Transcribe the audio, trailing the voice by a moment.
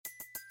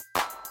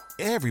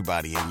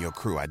Everybody in your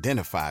crew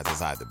identifies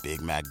as either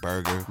Big Mac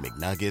Burger,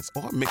 McNuggets,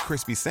 or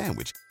McCrispy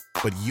Sandwich.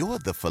 But you're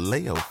the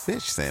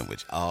Filet-O-Fish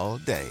Sandwich all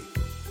day.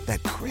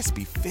 That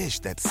crispy fish,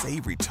 that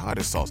savory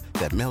tartar sauce,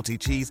 that melty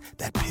cheese,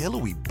 that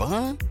pillowy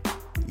bun.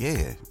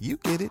 Yeah, you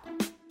get it.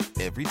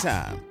 Every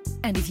time.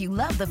 And if you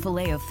love the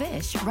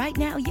Filet-O-Fish, right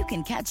now you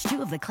can catch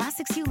two of the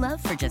classics you love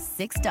for just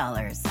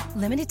 $6.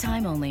 Limited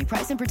time only.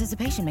 Price and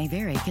participation may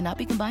vary. Cannot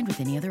be combined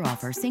with any other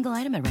offer. Single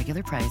item at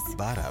regular price.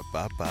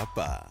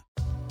 Ba-da-ba-ba-ba.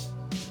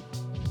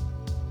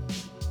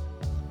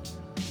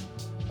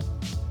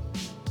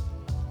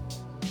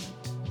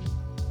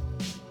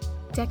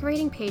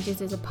 Decorating Pages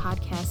is a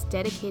podcast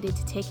dedicated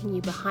to taking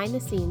you behind the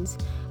scenes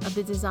of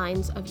the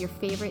designs of your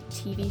favorite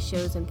TV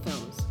shows and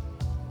films.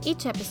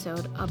 Each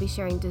episode, I'll be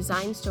sharing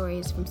design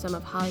stories from some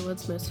of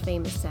Hollywood's most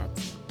famous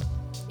sets.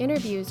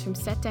 Interviews from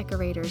set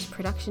decorators,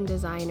 production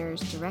designers,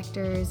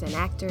 directors, and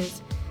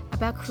actors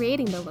about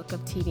creating the look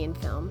of TV and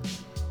film,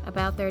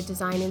 about their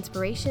design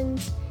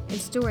inspirations, and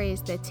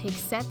stories that take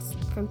sets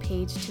from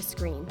page to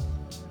screen.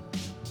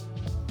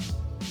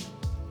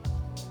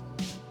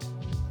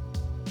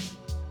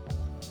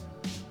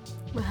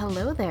 Well,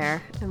 hello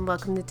there, and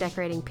welcome to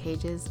Decorating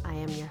Pages. I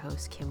am your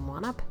host, Kim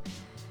Wanup.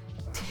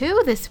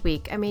 2 this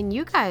week. I mean,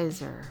 you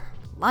guys are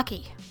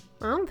lucky.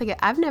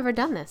 I've never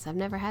done this. I've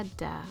never had,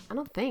 I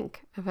don't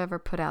think I've ever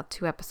put out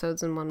 2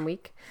 episodes in 1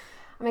 week.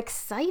 I'm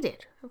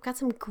excited. I've got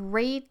some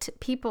great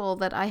people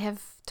that I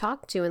have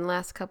talked to in the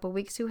last couple of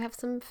weeks who have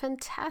some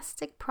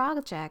fantastic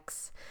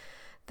projects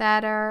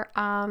that are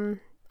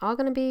all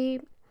going to be,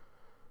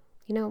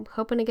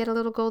 hoping to get a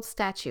little gold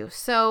statue.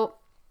 So,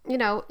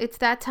 it's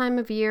that time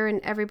of year and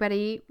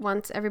everybody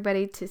wants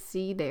everybody to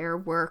see their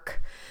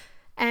work.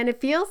 And it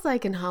feels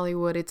like in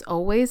Hollywood, it's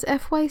always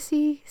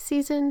FYC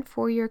season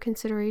for your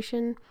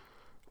consideration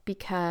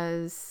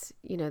because,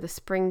 the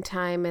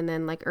springtime and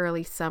then like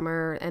early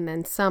summer and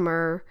then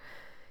summer,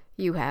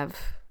 you have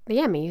the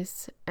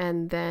Emmys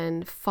and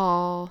then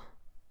fall,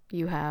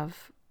 you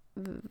have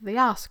the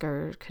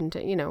Oscar,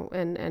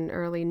 and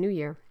early New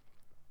Year.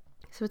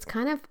 So it's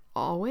kind of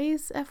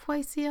always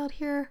FYC out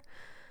here.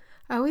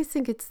 I always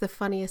think it's the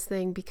funniest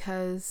thing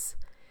because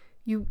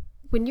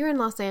when you're in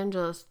Los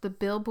Angeles, the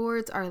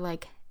billboards are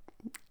like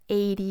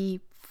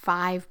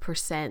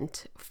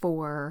 85%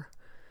 for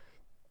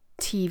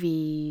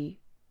TV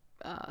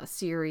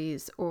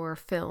series or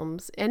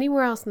films.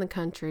 Anywhere else in the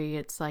country,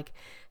 it's like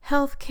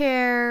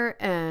healthcare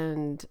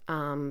and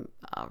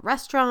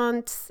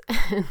restaurants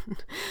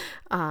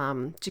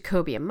and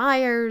Jacoby and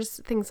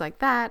Myers, things like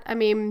that. I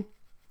mean,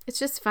 it's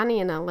just funny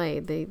in LA,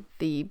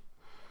 the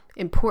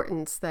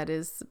importance that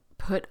is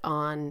put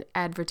on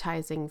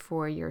advertising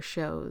for your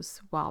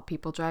shows while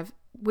people drive,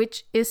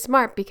 which is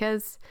smart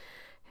because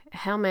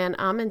hell man,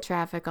 I'm in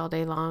traffic all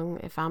day long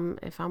if I'm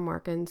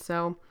working.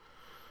 So,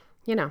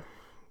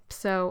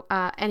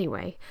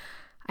 anyway,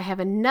 I have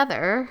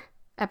another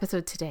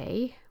episode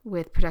today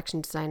with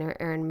production designer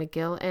Erin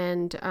Magill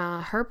and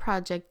her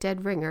project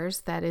Dead Ringers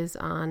that is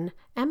on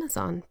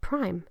Amazon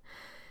Prime.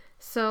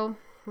 So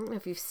I don't know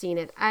if you've seen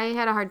it. I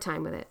had a hard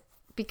time with it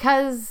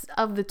because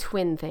of the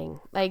twin thing.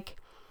 Like,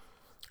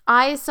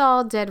 I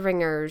saw Dead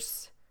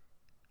Ringers,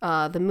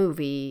 the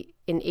movie,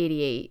 in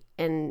 '88,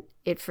 and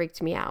it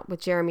freaked me out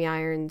with Jeremy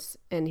Irons,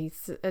 and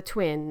he's a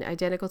twin,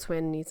 identical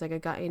twin, and he's like a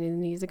guy,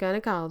 and he's a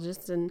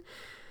gynecologist, and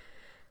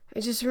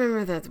I just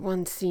remember that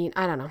one scene,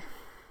 I don't know.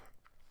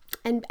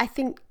 And I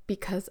think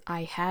because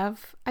I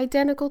have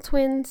identical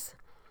twins,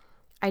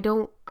 I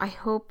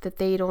hope that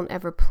they don't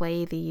ever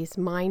play these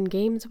mind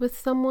games with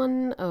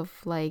someone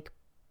of like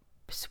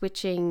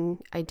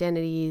switching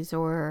identities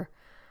or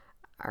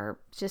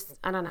just,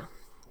 I don't know.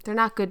 They're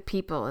not good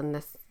people in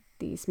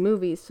these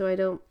movies, so I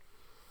don't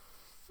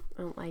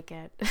like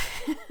it.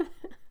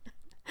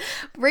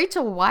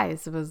 Rachel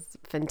Weisz was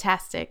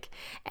fantastic.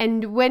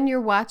 And when you're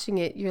watching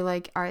it, you're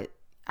like,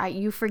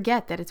 you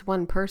forget that it's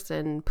one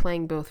person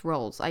playing both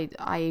roles.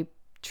 I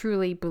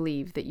truly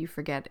believe that you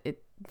forget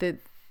it,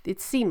 that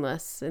it's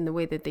seamless in the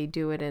way that they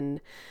do it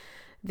and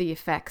the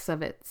effects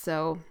of it.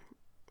 So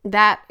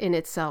that in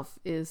itself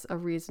is a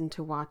reason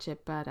to watch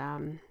it. But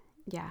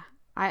yeah.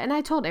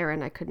 I told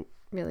Erin I couldn't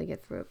really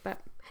get through it,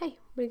 but hey,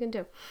 what are you going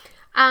to do?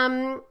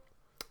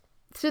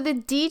 So the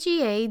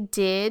DGA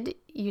did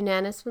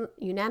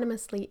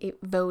unanimously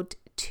vote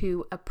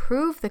to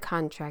approve the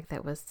contract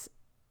that was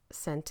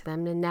sent to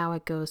them, and now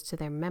it goes to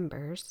their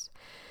members.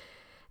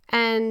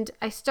 And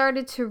I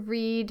started to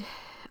read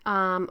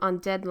on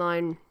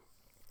Deadline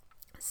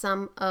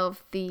some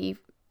of the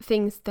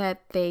things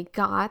that they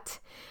got,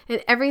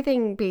 and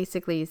everything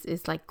basically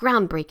is like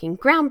groundbreaking.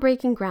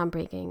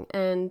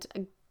 And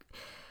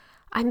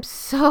I'm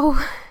so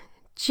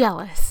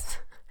jealous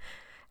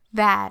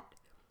that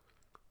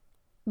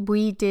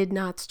we did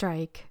not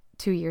strike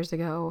 2 years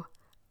ago.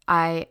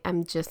 I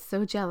am just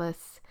so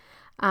jealous.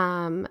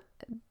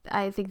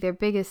 I think their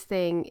biggest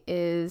thing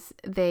is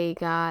they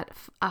got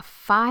a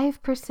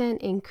 5%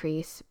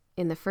 increase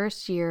in the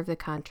first year of the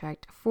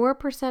contract,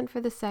 4%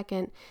 for the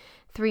second,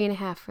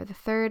 3.5% for the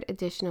third,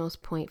 additional is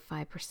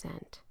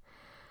 0.5%.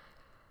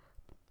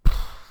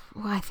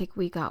 I think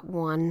we got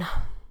 1.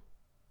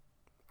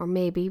 Or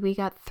maybe we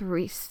got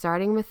 3,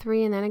 starting with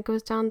 3 and then it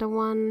goes down to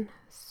 1.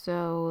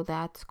 So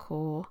that's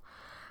cool.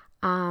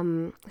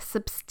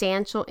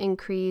 Substantial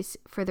increase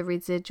for the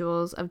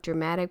residuals of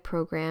dramatic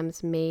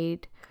programs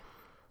made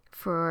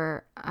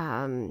for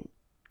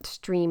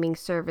streaming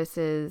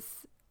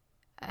services.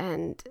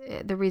 And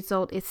the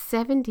result is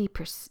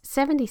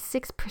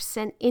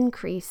 76%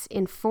 increase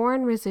in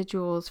foreign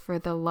residuals for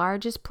the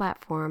largest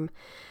platform,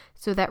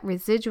 so that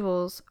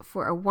residuals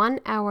for a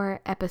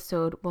 1-hour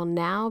episode will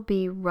now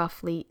be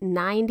roughly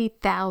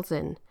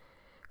 90,000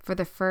 for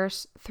the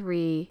first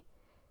 3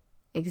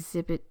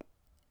 exhibit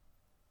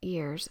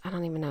years. I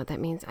don't even know what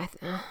that means.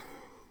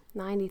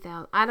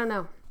 90,000. I don't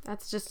know.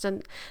 That's just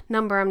a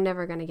number I'm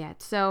never going to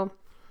get. So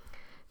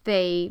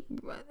they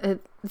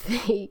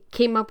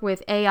came up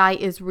with AI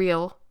is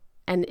real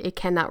and it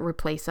cannot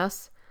replace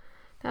us.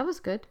 That was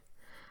good.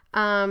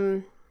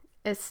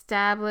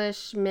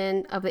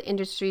 Establishment of the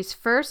industry's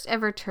first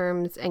ever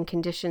terms and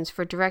conditions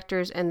for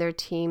directors and their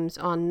teams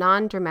on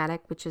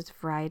non-dramatic, which is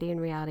variety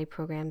and reality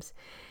programs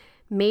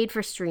made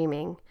for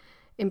streaming.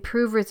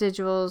 Improve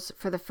residuals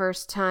for the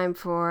first time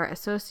for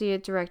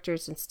associate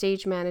directors and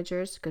stage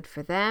managers. Good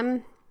for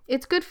them.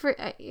 It's good for,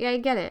 I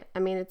get it. I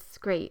mean, it's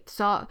great.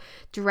 So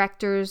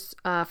directors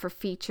for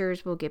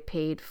features will get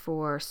paid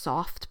for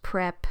soft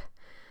prep.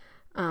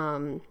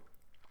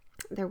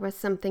 There was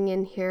something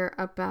in here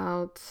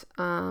about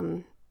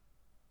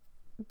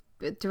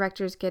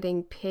directors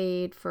getting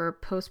paid for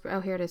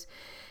here it is.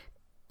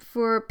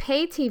 For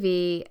pay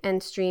TV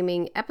and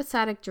streaming,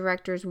 episodic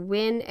directors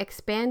win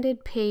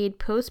expanded paid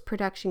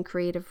post-production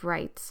creative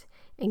rights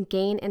and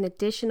gain an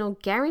additional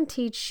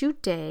guaranteed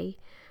shoot day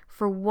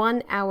for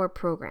 1-hour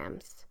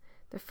programs.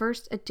 The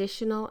first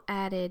additional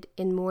added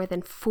in more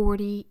than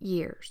 40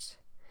 years.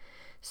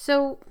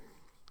 So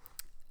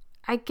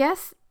I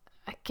guess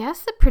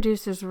the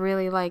producers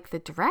really like the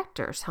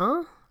directors,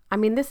 huh? I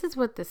mean, this is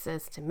what this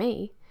says to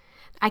me.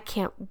 I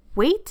can't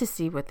wait to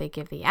see what they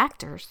give the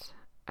actors.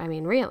 I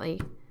mean, really.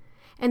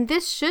 And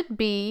this should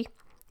be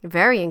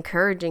very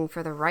encouraging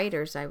for the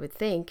writers, I would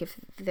think, if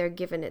they're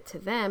giving it to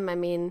them. I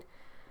mean,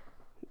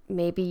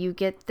 maybe you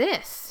get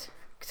this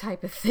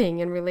type of thing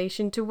in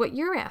relation to what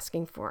you're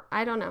asking for.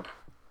 I don't know.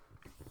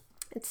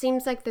 It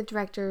seems like the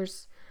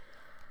directors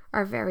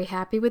are very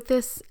happy with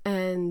this,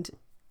 and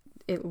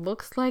it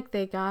looks like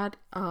they got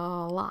a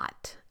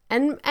lot.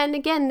 And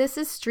again, this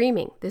is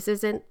streaming. This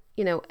isn't,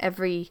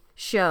 every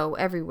show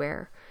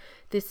everywhere.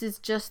 This is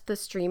just the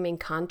streaming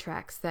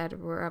contracts that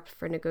were up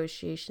for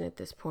negotiation at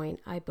this point,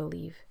 I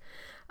believe.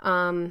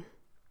 So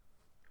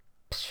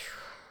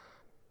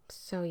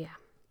yeah.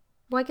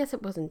 Well, I guess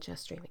it wasn't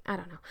just streaming. I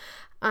don't know.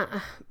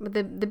 But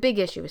the big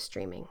issue is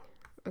streaming.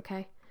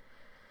 Okay.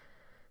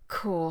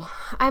 Cool.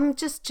 I'm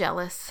just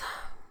jealous.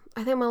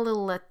 I think I'm a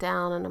little let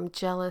down and I'm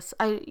jealous.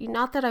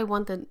 Not that I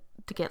want them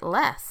to get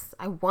less.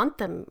 I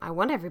want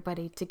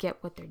everybody to get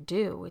what they're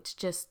due.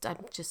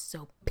 I'm just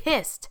so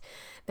pissed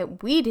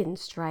that we didn't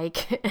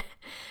strike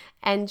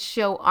and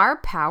show our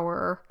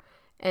power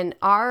and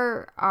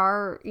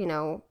our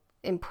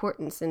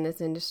importance in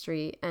this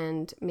industry,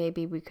 and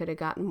maybe we could have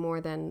gotten more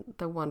than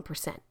the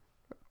 1%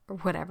 or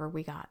whatever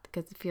we got,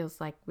 because it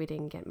feels like we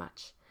didn't get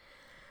much.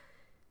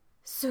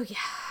 So yeah.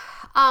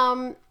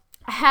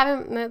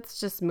 Let's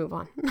just move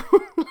on.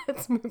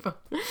 Let's move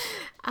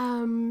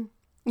on.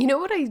 You know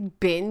what I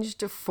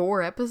binged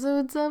 4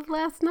 episodes of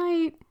last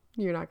night?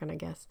 You're not going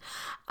to guess.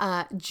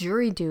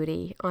 Jury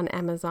Duty on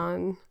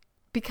Amazon.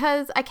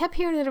 Because I kept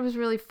hearing that it was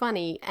really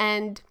funny,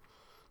 and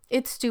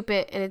it's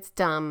stupid and it's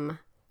dumb.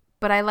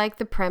 But I like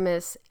the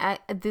premise.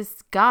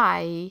 This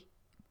guy,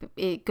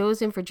 it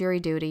goes in for jury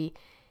duty,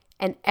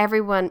 and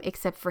everyone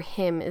except for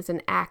him is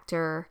an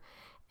actor,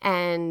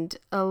 and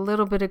a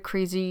little bit of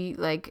crazy,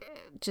 like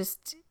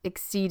just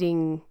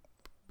exceeding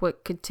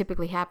what could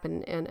typically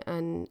happen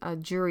in a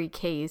jury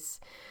case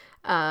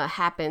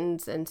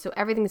happens. And so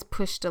everything's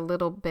pushed a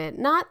little bit,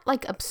 not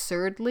like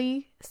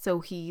absurdly,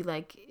 so he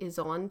like is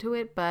on to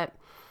it, but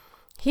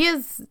he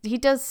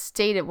does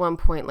state at one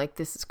point, like,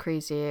 this is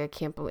crazy. I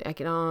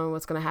don't know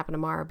what's going to happen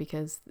tomorrow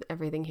because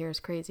everything here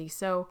is crazy.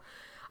 So,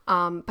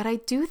 but I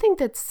do think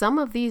that some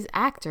of these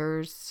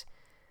actors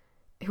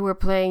who are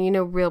playing,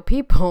 real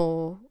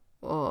people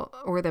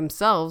or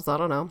themselves, I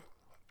don't know,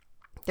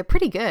 they're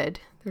pretty good.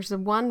 There's the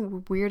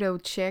one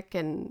weirdo chick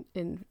in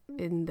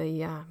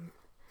the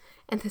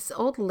and this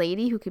old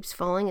lady who keeps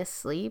falling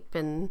asleep,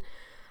 and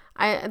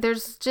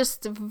there's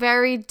just a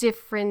very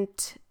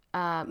different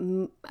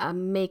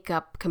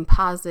makeup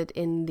composite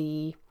in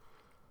the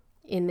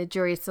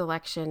jury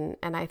selection,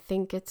 and I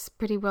think it's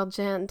pretty well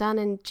done.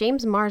 And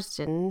James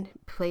Marsden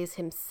plays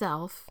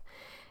himself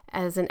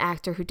as an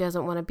actor who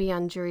doesn't want to be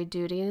on jury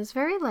duty, and is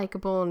very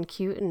likable and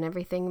cute and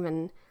everything.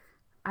 And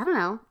I don't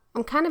know,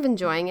 I'm kind of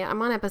enjoying it.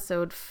 I'm on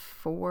episode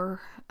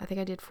 4. I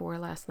think I did 4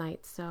 last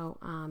night. So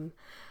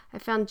I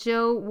found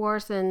Joe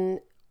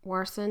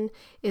Warson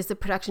is the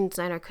production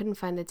designer. I couldn't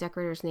find the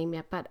decorator's name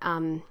yet, but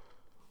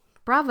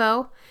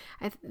bravo.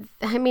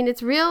 I mean,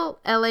 it's real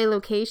LA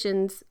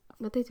locations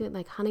what they do at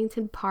like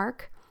Huntington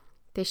Park.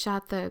 They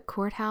shot the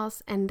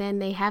courthouse, and then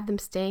they have them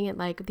staying at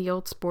like the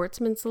old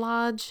Sportsman's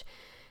Lodge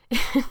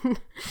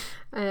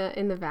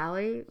in the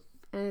valley.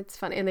 And it's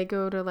funny. And they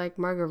go to like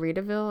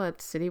Margaritaville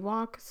at City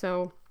Walk.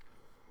 So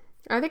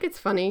I think it's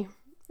funny.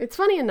 It's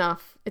funny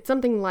enough. It's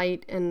something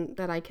light and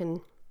that I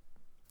can,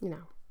 you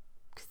know,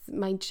 'cause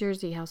my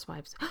Jersey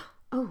Housewives.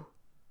 Oh,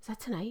 is that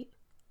tonight?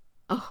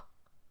 Oh,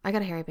 I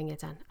gotta hurry up and get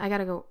done. I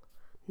gotta go.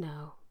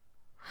 No.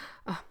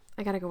 Oh,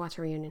 I gotta go watch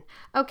a reunion.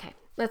 Okay,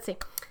 let's see.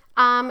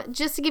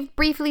 Just to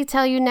briefly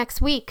tell you,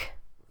 next week,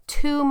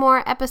 2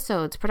 more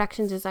episodes.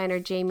 Production designer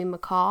Jamie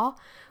McCall.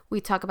 We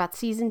talk about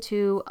season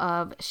 2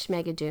 of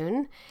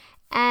Schmegadoon.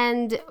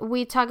 And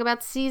we talk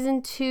about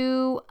season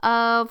 2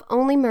 of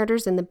Only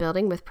Murders in the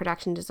Building with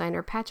production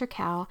designer Patrick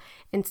Howe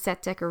and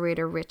set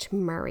decorator Rich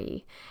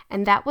Murray.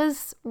 And that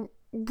was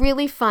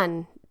really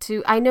fun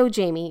I know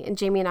Jamie, and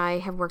Jamie and I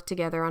have worked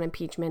together on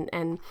impeachment,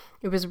 and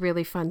it was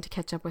really fun to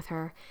catch up with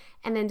her.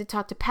 And then to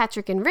talk to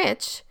Patrick and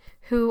Rich,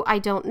 who I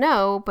don't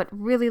know, but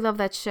really love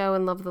that show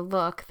and love the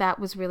look. That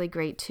was really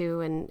great too.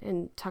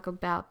 And talk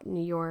about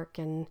New York.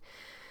 And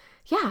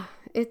yeah,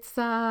 it's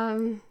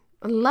loving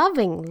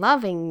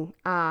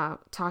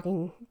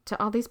talking to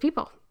all these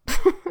people.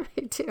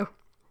 I do.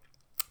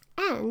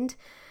 And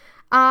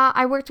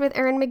I worked with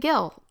Erin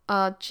Magill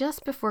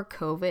just before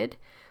COVID.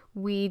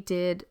 We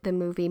did the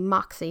movie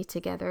Moxie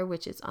together,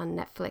 which is on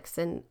Netflix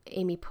and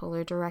Amy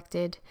Poehler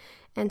directed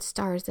and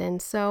stars in.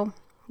 So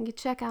you can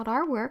check out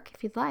our work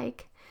if you'd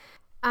like.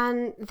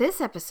 On this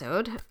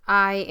episode,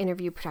 I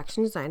interview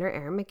production designer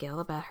Erin Magill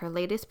about her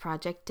latest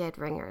project, Dead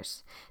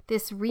Ringers.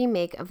 This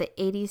remake of the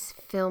 80s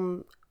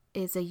film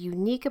is a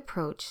unique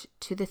approach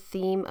to the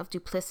theme of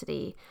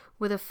duplicity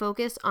with a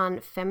focus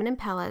on feminine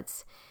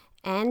palettes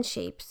and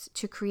shapes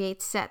to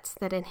create sets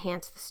that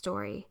enhance the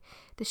story.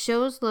 The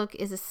show's look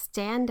is a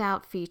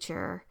standout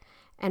feature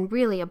and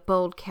really a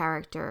bold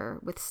character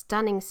with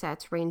stunning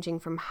sets ranging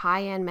from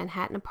high-end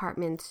Manhattan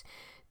apartments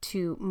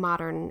to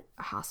modern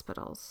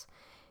hospitals.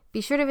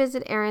 Be sure to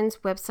visit Erin's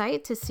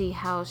website to see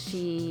how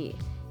she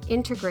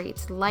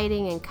integrates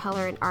lighting and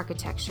color and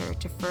architecture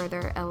to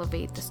further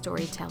elevate the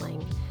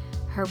storytelling.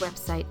 Her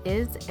website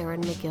is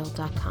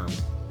erinmagill.com.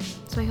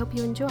 So I hope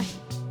you enjoy.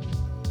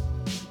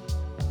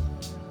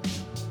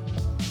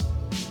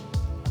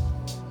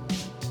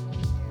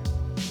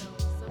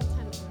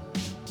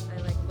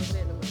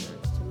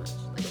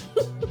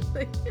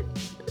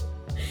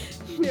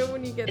 You know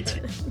when you get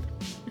that.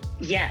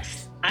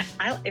 Yes.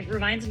 It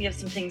reminds me of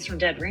some things from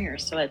Dead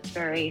Ringers, so it's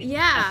very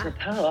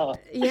apropos.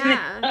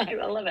 Yeah. I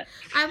love it.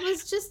 I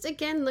was just,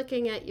 again,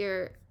 looking at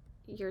your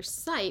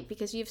site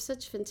because you have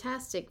such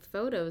fantastic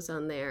photos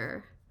on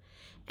there.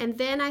 And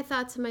then I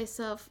thought to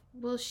myself,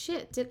 well,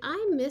 shit, did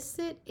I miss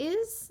it?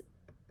 Is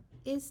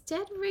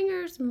Dead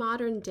Ringers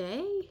modern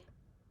day?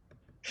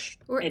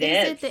 Or is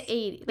it the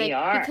 80s? They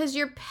are. Because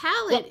your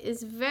palette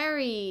is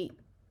very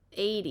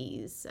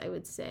 80s, I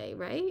would say,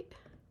 right?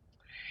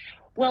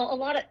 Well, a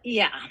lot of,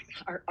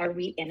 Are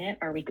we in it?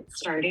 Are we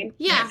starting?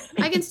 Yeah,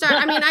 I can start.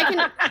 I mean,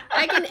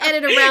 I can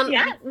edit around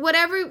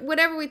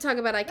whatever we talk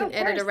about. I can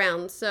edit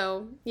around.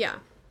 So yeah.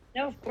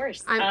 No, of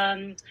course.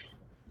 I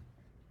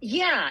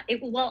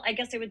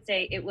guess I would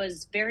say it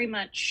was very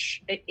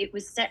much. It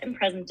was set in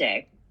present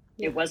day.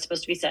 Yeah. It was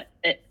supposed to be set,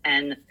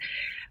 and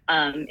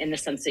in the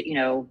sense that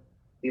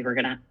we were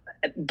gonna.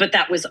 But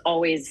that was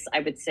always, I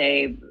would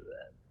say,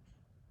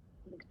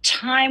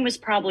 time was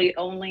probably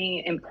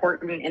only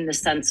important in the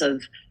sense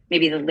of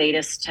maybe the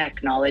latest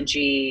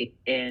technology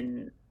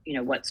in,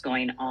 what's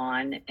going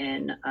on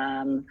in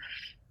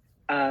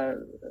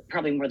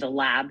probably more the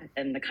lab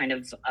and the kind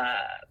of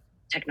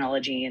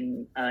technology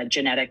and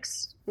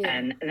genetics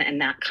and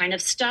that kind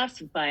of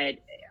stuff. But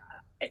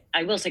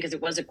I will say, because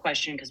it was a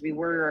question, because we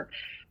were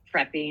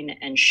prepping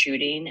and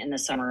shooting in the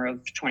summer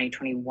of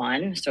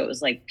 2021. So it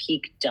was like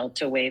peak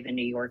Delta wave in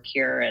New York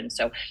here. And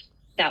so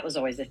that was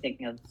always a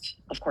thing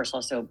of course,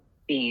 also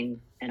being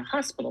in a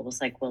hospital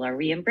was like, well, are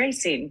we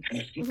embracing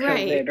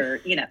COVID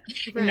or,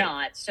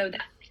 not? So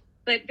that,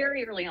 but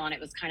very early on, it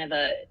was kind of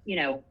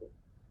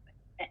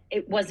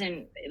it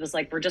was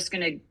like, we're just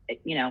going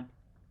to,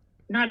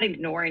 not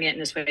ignoring it in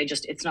this way,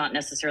 just, it's not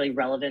necessarily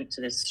relevant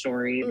to this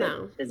story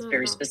that is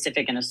very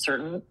specific in a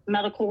certain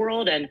medical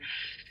world.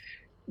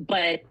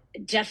 But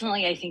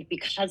definitely, I think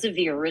because of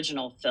the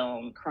original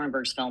film,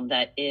 Cronenberg's film,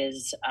 that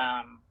is,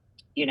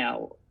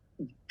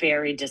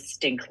 very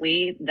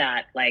distinctly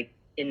that like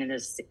in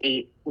this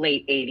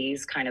late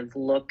 80s kind of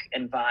look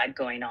and vibe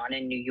going on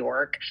in New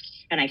York.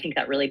 And I think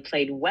that really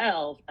played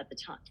well at the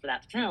time for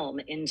that film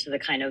into the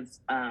kind of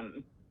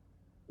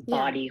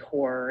body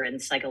horror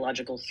and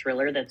psychological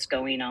thriller that's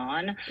going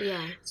on.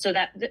 Yeah. So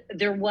that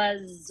there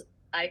was,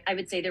 I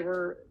would say there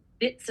were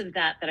bits of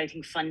that I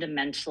think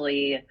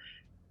fundamentally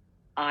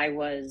I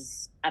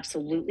was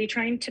absolutely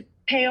trying to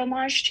pay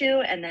homage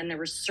to. And then there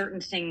were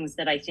certain things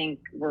that I think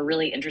were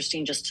really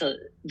interesting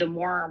the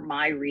more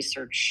my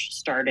research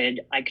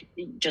started, I could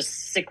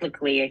just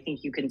cyclically, I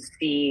think you can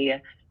see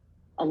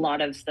a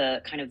lot of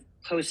the kind of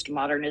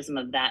postmodernism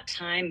of that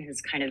time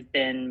has kind of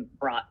been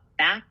brought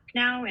back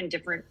now in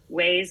different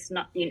ways.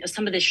 Not, you know,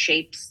 some of the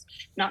shapes,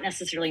 not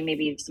necessarily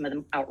maybe some of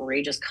the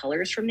outrageous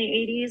colors from the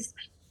 80s.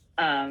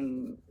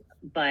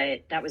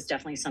 But that was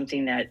definitely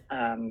something that,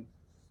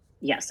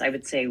 yes, I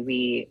would say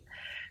we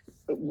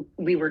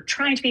were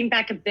trying to bring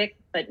back a bit,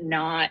 but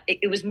not,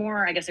 it was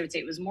more, I guess I would say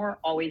it was more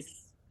always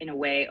in a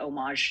way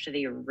homage to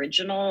the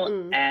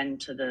original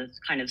and to the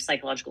kind of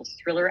psychological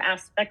thriller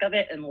aspect of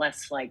it, and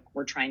less like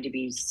we're trying to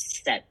be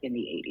set in the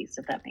 80s,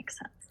 if that makes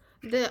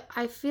sense.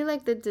 I feel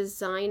like the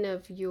design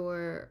of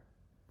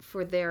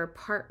for their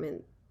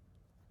apartment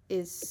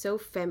is so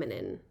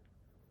feminine,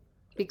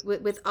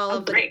 with all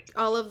of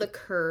the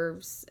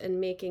curves and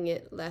making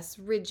it less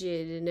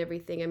rigid and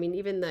everything. I mean,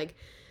 even like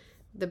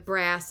the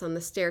brass on the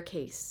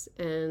staircase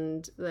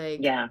and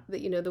like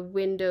the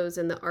windows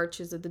and the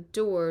arches of the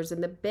doors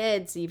and the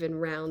beds even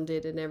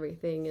rounded and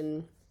everything.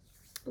 And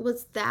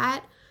was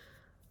that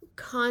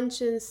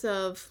conscious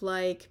of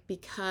like,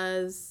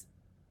 because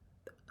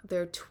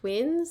they're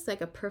twins,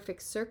 like a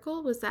perfect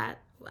circle? Was that,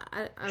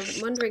 I'm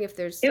wondering if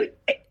there's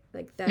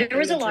like that. There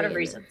was a lot of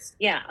reasons.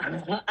 Yeah.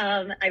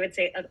 I would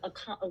say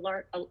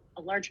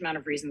a large amount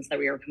of reasons that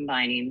we were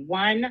combining.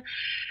 One,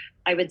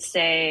 I would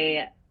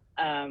say,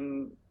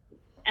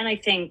 and I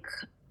think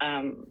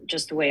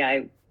just the way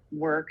I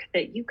work,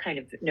 that you kind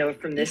of know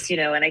from this, you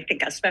know, and I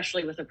think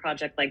especially with a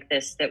project like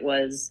this that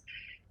was,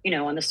 you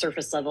know, on the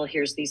surface level,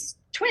 here's these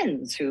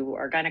twins who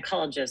are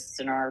gynecologists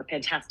and are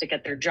fantastic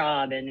at their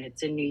job, and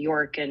it's in New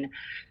York. And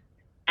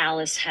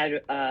Alice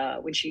had,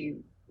 when she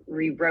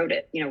rewrote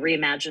it, you know,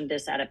 reimagined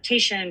this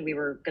adaptation, we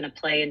were going to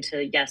play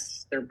into,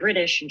 yes, they're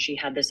British, and she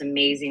had this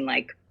amazing,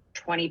 like,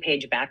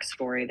 20-page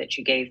backstory that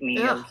she gave me.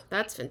 Oh,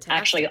 that's fantastic.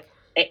 Actually,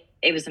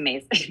 it was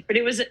amazing, but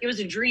it was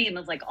a dream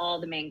of like all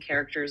the main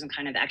characters, and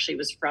kind of actually it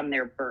was from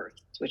their birth,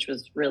 which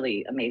was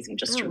really amazing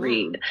just to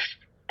read,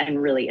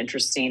 and really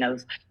interesting.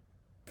 Of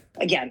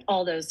again,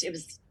 all those, it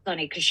was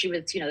funny because she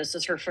was, you know, this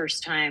was her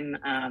first time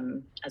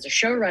as a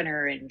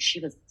showrunner, and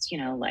she was, you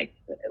know, like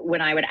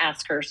when I would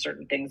ask her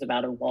certain things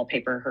about a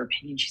wallpaper, her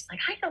opinion, she's like,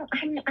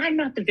 I'm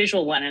not the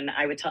visual one, and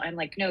I would tell, I'm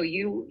like, no,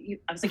 you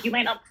I was like, you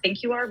might not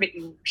think you are, but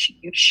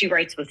she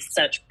writes with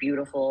such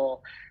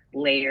beautiful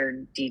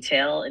layered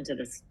detail into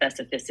the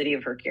specificity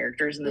of her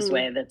characters in this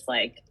way that's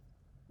like,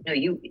 no,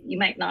 you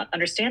might not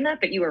understand that,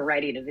 but you are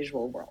writing a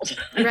visual world.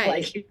 Right.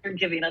 Like, you're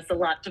giving us a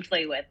lot to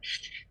play with.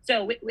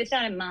 So with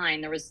that in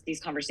mind, there was these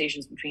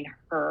conversations between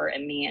her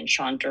and me and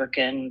Sean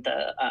Durkin,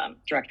 the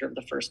director of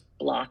the first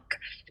block,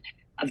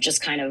 of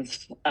just kind of,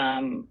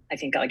 I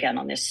think, again,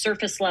 on this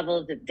surface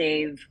level, that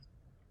they've,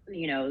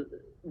 you know,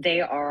 they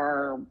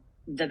are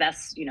the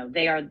best, you know,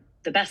 they are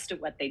the best at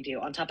what they do,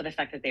 on top of the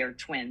fact that they are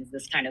twins,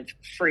 this kind of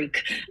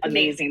freak,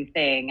 amazing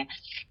thing.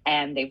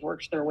 And they've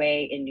worked their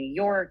way in New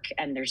York.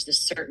 And there's this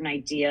certain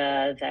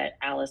idea that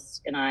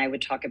Alice and I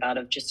would talk about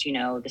of just, you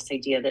know, this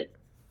idea that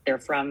they're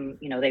from,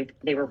 you know,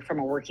 they were from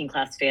a working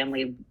class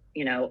family,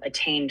 you know,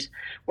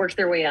 worked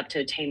their way up to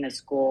attain this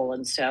goal.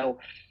 And so,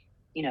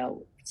 you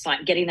know,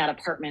 getting that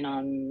apartment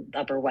on the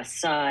Upper West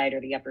Side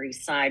or the Upper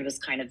East Side was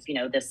kind of, you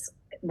know,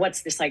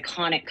 what's this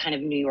iconic kind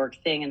of New York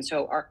thing. And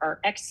so our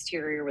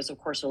exterior was, of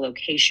course, a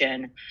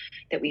location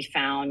that we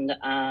found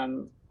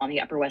on the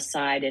Upper West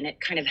Side. And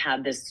it kind of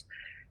had this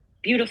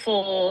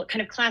beautiful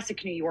kind of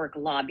classic New York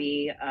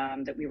lobby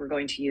that we were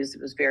going to use.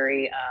 It was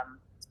very,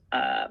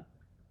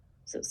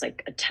 so it's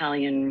like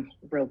Italian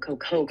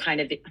Rococo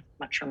kind of, I'm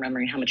not sure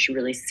remembering how much you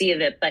really see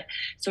of it. But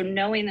so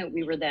knowing that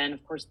we were then,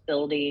 of course,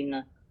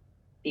 building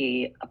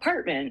the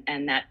apartment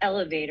and that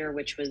elevator,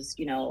 which was,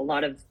 you know, a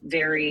lot of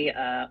very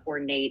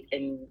ornate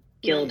and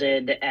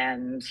gilded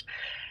and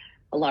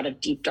a lot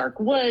of deep, dark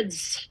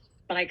woods.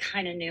 But I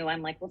kind of knew,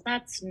 I'm like, well,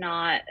 that's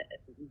not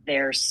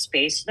their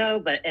space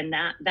though. And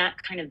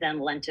that kind of then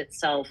lent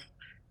itself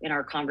in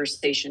our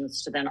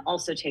conversations to then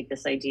also take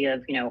this idea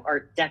of, you know,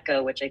 Art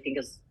Deco, which I think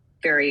is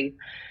very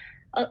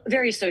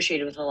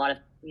associated with a lot of,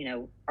 you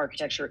know,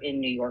 architecture in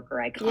New York, or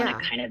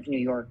iconic kind of New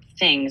York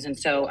things. And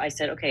so I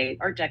said, okay,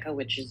 Art Deco,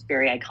 which is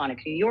very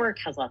iconic New York,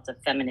 has lots of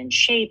feminine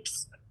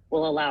shapes,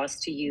 will allow us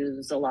to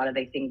use a lot of,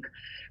 I think,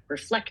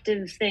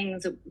 reflective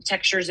things,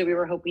 textures that we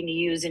were hoping to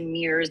use in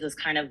mirrors. As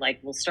kind of like,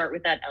 we'll start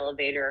with that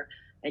elevator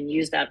and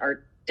use that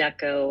Art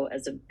Deco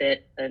as a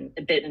bit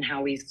in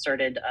how we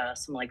started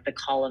some like the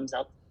columns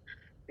out,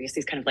 I guess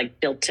these kind of like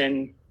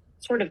built-in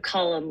sort of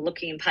column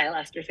looking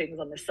pilaster things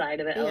on the side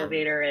of the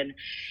elevator, and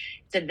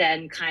to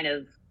then kind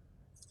of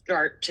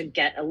start to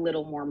get a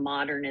little more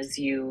modern as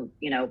you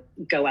know,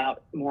 go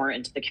out more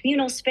into the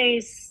communal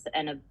space,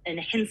 and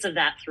hints of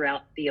that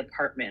throughout the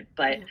apartment.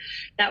 But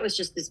that was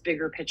just this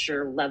bigger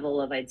picture level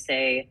of, I'd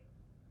say,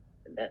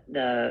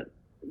 the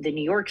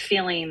New York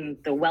feeling,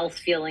 the wealth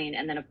feeling,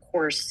 and then of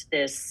course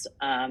this,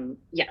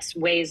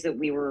 ways that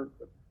we were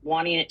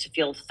wanting it to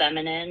feel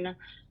feminine.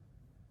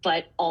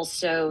 But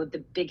also the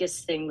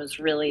biggest thing was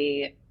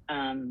really,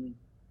 I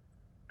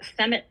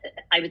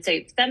would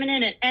say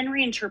feminine, and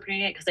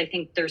reinterpreting it, because I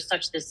think there's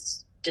such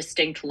this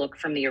distinct look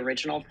from the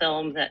original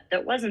film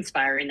that was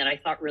inspiring, that I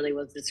thought really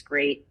was this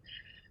great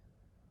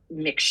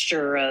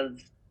mixture of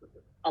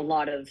a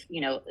lot of,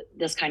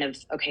 this kind of,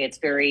 okay, it's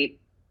very,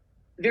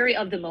 very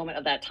of the moment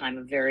of that time,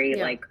 of very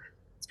like,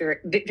 it's very,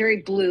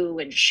 very blue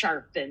and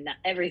sharp, and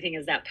everything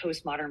is that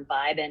postmodern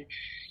vibe. And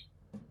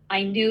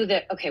I knew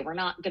that, okay, we're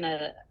not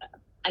gonna,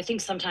 I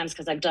think sometimes,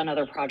 because I've done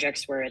other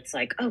projects where it's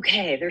like,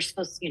 okay, they're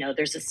supposed,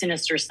 there's a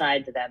sinister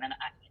side to them. And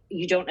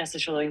you don't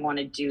necessarily want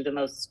to do the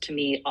most, to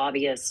me,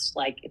 obvious,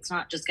 like, it's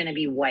not just going to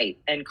be white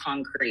and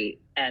concrete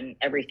and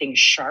everything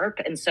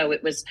sharp. And so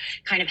it was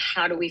kind of,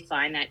 how do we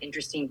find that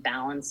interesting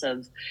balance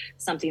of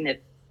something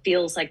that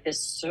feels like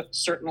this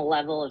certain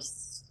level of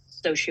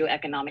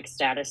socioeconomic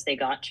status they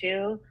got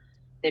to,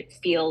 that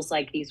feels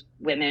like these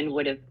women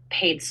would have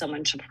paid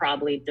someone to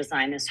probably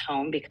design this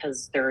home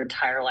because their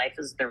entire life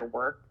is their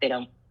work.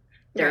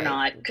 They're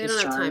not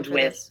concerned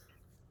with this.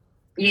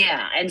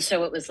 Yeah. And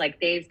so it was like,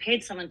 they've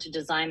paid someone to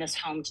design this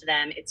home to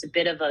them. It's a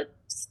bit of a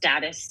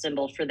status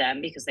symbol for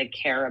them because they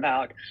care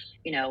about,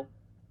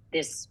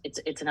 this,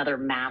 it's another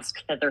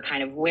mask that they're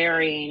kind of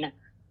wearing.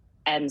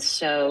 And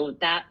so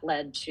that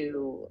led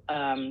to,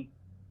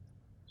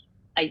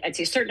 I'd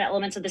say certain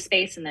elements of the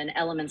space, and then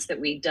elements that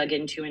we dug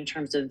into in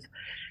terms of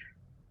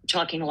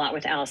talking a lot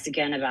with Alice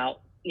again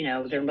about,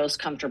 they're most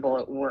comfortable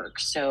at work.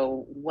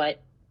 So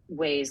what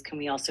ways can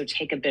we also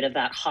take a bit of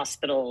that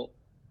hospital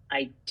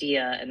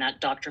idea and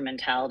that doctor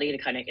mentality to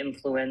kind of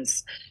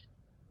influence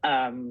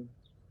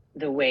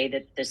the way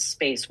that this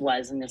space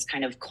was in this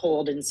kind of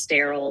cold and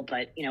sterile,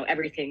 but,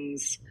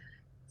 everything's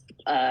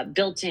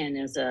built in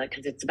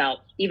because it's about,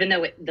 even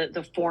though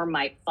the form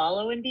might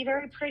follow and be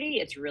very pretty,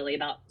 it's really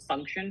about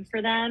function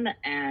for them.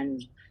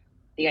 And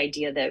the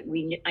idea that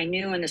I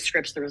knew in the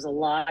scripts there was a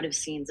lot of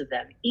scenes of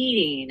them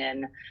eating,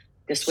 and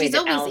this way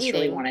that Alice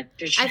really wanted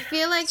to. I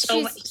feel like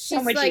she's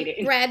like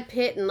eating. Brad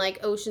Pitt in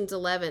like Ocean's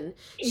 11.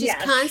 She's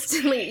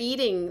constantly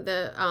eating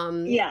the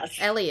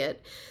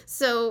Elliot.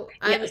 So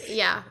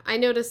I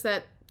noticed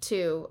that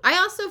too. I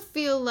also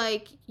feel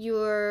like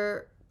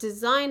your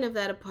design of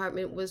that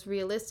apartment was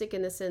realistic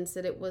in the sense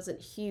that it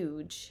wasn't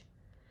huge.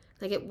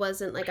 Like, it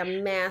wasn't like a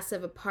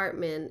massive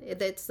apartment.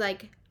 It's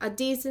like a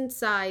decent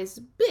size,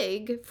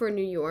 big for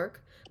New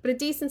York, but a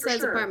decent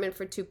size apartment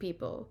for two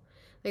people.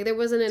 Like, there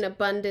wasn't an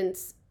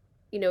abundance,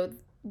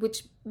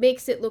 which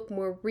makes it look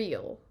more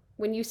real.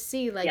 When you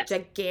see like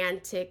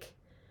gigantic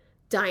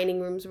dining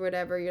rooms or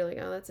whatever, you're like,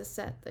 oh, that's a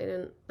set. They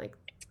didn't like,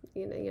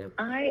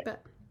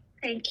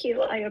 Thank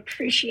you. I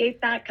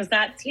appreciate that, because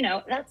that's,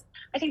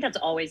 I think that's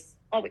always,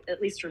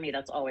 at least for me,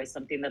 that's always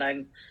something that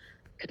I'm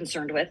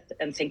concerned with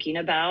and thinking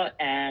about.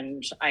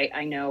 And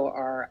I know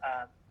our,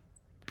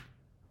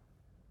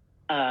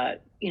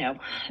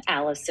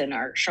 Alice and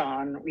our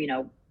Sean,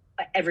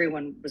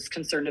 everyone was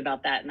concerned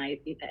about that. And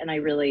I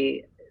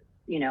really,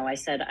 I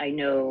said, I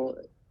know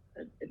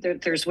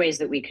there's ways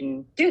that we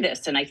can do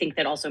this. And I think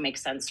that also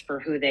makes sense for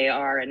who they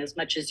are. And as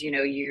much as,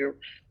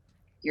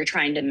 you're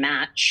trying to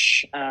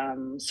match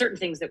certain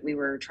things that we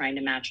were trying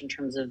to match in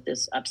terms of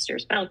this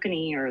upstairs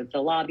balcony or the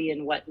lobby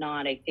and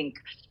whatnot, I think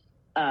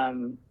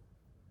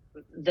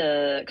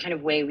the kind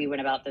of way we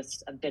went about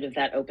this, a bit of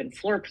that open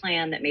floor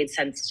plan that made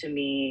sense to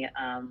me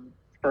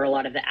for a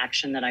lot of the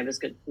action that I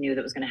knew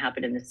that was going to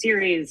happen in the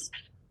series,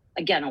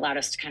 again, allowed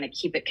us to kind of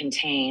keep it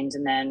contained.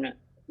 And then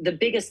the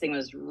biggest thing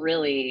was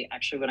really,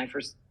 actually, when I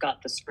first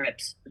got the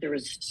scripts, there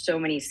was so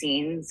many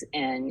scenes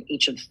in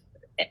each of,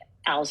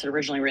 Alice had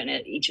originally written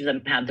it, each of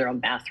them had their own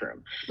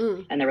bathroom.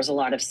 And there was a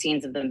lot of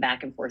scenes of them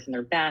back and forth in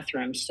their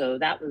bathrooms. So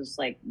that was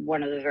like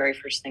one of the very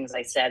first things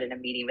I said in a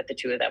meeting with the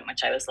two of them,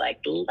 which I was like,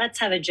 let's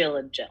have a Jill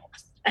and Jill.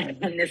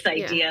 And this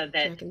idea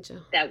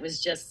that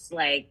was just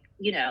like,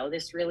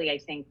 this really, I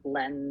think,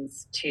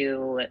 lends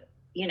to,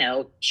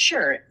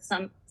 sure,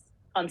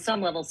 on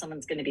some level,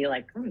 someone's going to be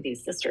like, oh,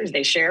 these sisters,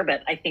 they share.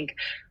 But I think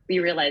we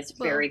realized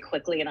very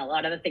quickly, and a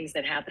lot of the things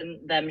that happen,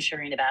 them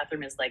sharing a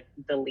bathroom is like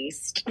the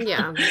least.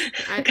 Yeah.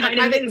 I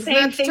think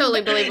that's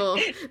totally believable.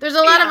 There's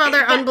a lot of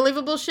other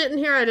unbelievable shit in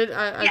here.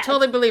 I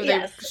totally believe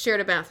they shared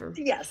a bathroom.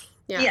 Yes.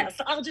 Yeah. Yes.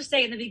 I'll just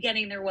say in the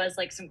beginning, there was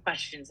like some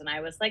questions, and I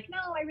was like, no,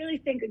 I really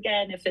think,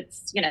 again, if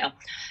it's,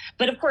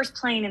 but of course,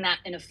 playing in that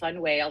in a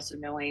fun way, also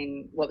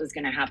knowing what was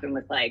going to happen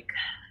with like,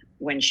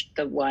 when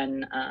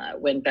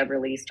when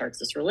Beverly starts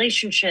this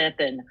relationship,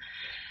 and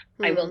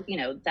I will,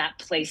 that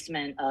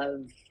placement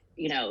of,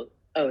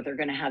 they're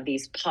going to have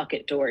these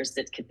pocket doors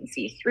that can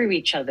see through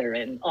each other,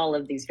 and all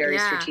of these very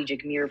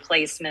strategic mirror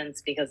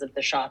placements because of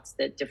the shots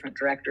that different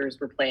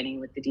directors were planning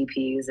with the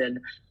DPs, and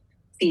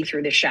see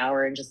through the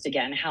shower. And just,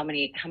 again, how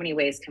many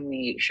ways can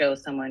we show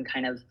someone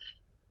kind of,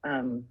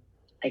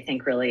 I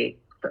think, really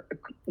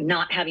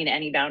not having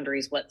any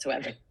boundaries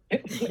whatsoever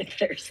with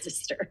their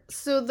sister.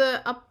 So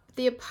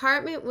the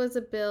apartment was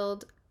a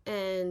build,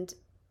 and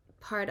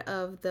part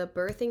of the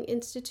birthing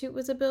institute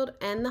was a build,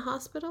 and the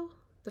hospital,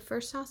 the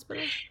first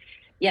hospital?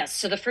 Yes.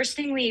 So the first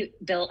thing we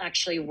built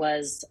actually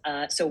was,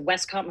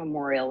 Westcott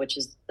Memorial, which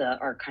is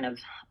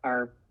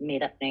our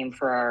made up name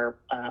for our,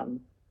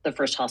 the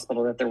first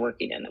hospital that they're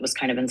working in. It was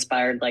kind of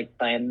inspired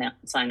by Mount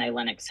Sinai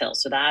Lenox Hill.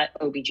 So that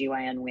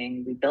OBGYN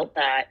wing, we built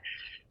that.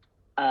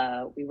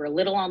 we were a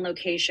little on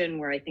location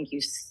where I think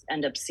you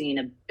end up seeing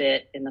a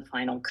bit in the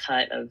final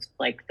cut of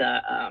like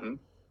the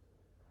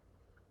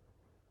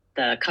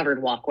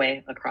covered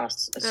walkway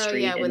across a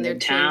street in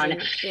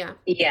Midtown.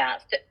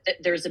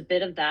 There's a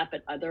bit of that,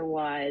 but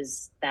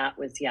otherwise that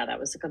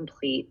was a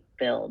complete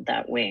build,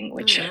 that wing,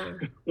 which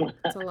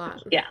that's a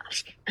lot. Yeah.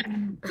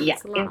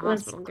 That's a lot of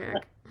hospital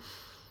gag.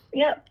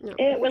 Yep.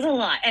 It was a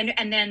lot.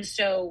 And then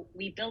so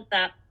we built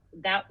that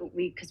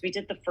because we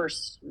did the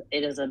first,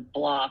 it is a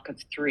block of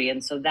 3,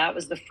 and so that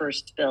was the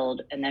first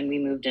build, and then we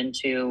moved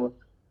into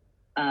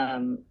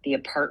the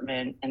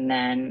apartment, and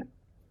then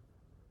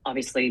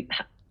obviously,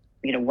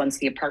 once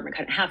the apartment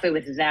cut halfway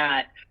with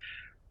that,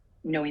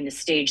 knowing the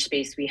stage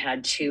space we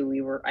had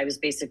too, I was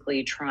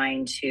basically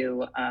trying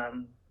to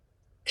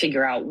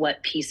figure out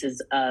what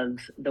pieces of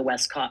the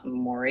Westcott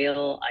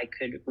Memorial I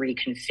could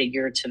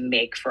reconfigure to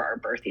make for our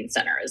birthing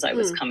center as I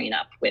was coming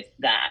up with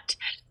that.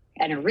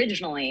 And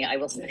originally, I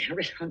will say,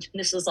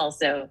 this was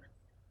also,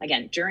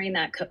 again, during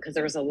that, because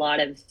there was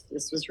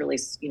this was really,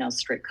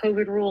 strict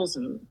COVID rules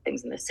and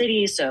things in the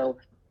city. So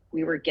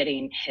we were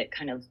getting hit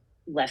kind of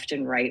left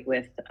and right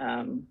with,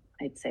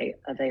 I'd say,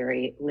 a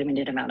very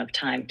limited amount of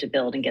time to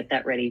build and get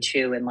that ready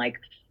too. And like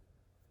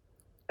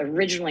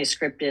originally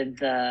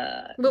scripted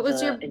What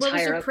was your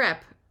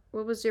prep?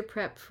 What was your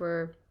prep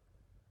for?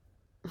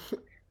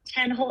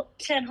 10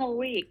 whole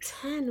weeks.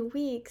 10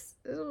 weeks.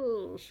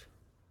 Ooh.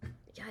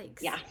 Yikes.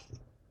 Yeah.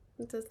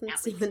 It doesn't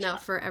seem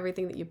enough for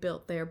everything that you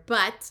built there,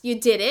 but you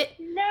did it.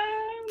 No.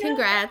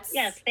 Congrats.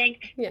 Yes,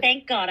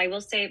 thank God. I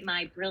will say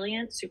my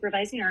brilliant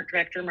supervising art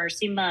director,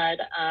 Marcy Mudd,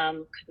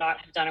 could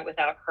not have done it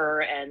without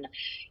her. And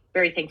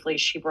very thankfully,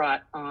 she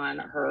brought on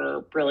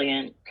her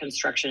brilliant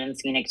construction and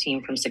scenic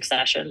team from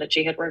Succession that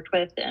she had worked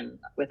with. And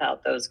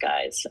without those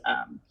guys,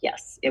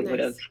 yes, it would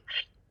have.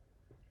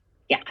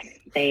 Yeah,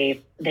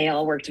 they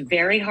all worked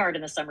very hard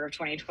in the summer of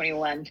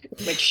 2021,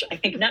 which I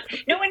think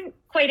no one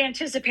quite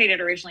anticipated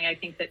originally. I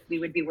think that we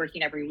would be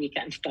working every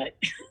weekend, but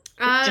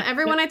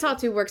everyone I talk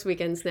to works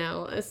weekends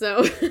now,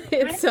 so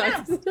it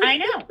sucks. I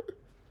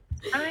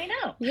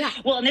know. Yeah.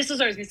 Well, and this is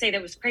what I was going to say.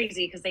 That was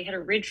crazy because they had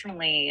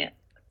originally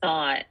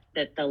thought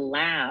that the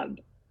lab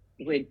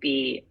would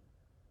be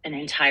an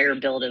entire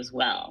build as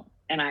well,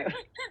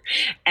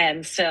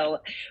 and so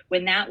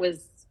when that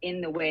was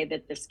in the way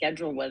that the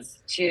schedule was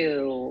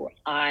too,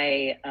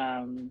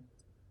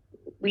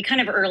 we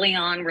kind of early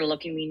on were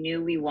looking, we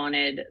knew we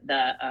wanted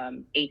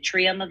the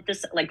atrium of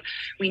this, like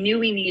we knew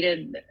we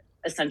needed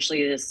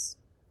essentially this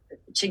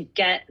to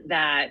get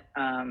that,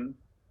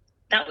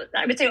 that was,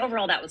 I would say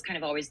overall, that was kind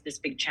of always this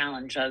big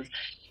challenge of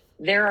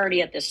they're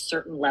already at this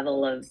certain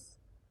level of,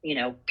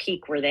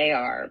 peak where they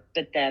are,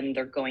 but then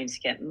they're going to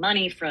get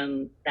money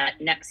from that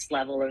next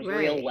level of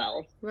real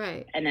wealth.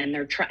 Right. And then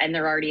they're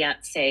already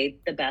at, say,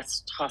 the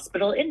best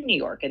hospital in New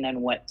York. And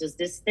then what does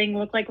this thing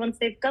look like once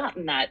they've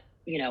gotten that,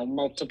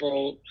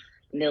 multiple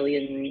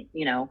million,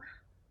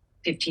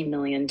 15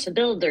 million to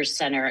build their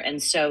center.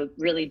 And so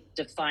really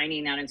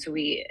defining that. And so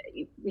we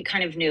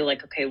kind of knew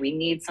like, okay, we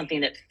need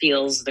something that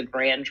feels the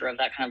grandeur of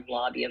that kind of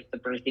lobby of the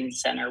birthing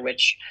center,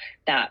 which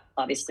that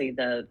obviously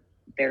the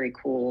very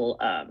cool,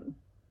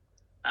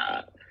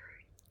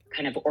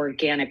 kind of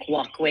organic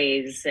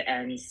walkways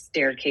and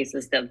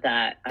staircases of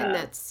that, and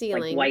that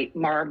ceiling, like white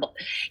marble.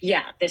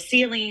 Yeah, the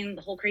ceiling,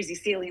 the whole crazy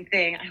ceiling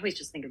thing. I always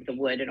just think of the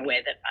wood in a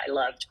way that I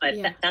loved, but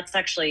that's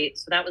actually,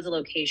 so that was a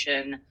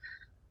location.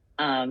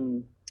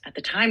 At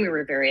the time we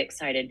were very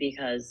excited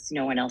because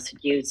no one else had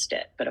used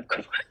it, but of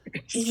course,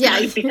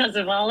 because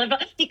of all of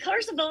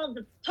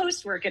the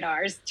post work in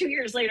ours, 2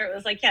 years later, it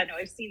was like, yeah, no,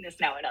 I've seen this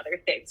now in other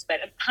things,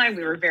 but at the time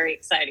we were very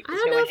excited. I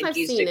don't know if I've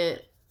seen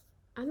it.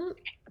 I don't,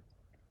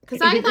 because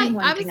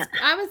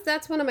I was.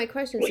 That's one of my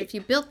questions. If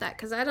you built that,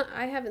 because I don't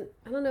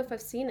know if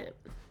I've seen it.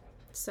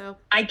 So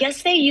I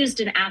guess they used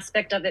an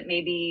aspect of it.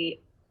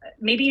 Maybe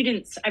you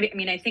didn't. I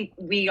mean, I think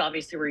we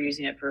obviously were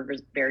using it for a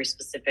very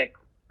specific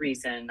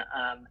reason,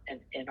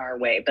 in our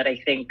way. But I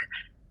think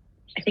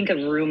a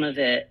room of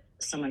it,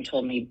 someone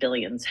told me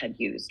Billions had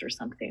used or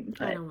something.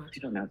 But I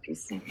don't know if you've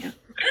seen it.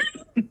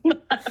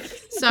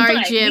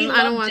 Sorry, Jim.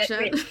 I don't watch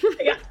that.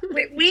 Yeah,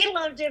 we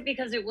loved it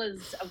because it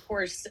was, of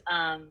course,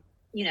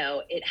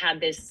 it had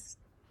this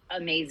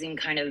amazing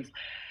kind of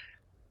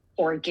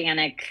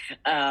organic,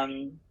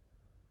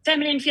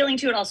 feminine feeling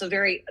to it. Also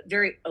very,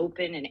 very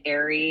open and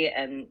airy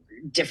and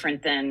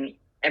different than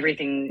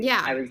everything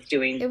I was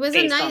doing. It was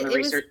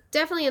was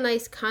definitely a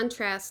nice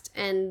contrast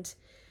and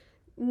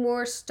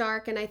more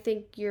stark. And I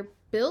think your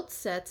build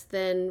sets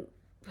then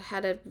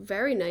had a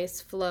very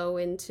nice flow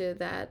into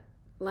that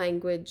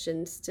language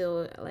and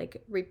still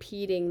like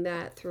repeating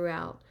that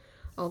throughout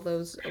all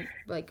those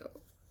like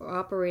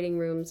operating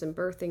rooms and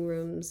birthing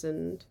rooms,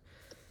 and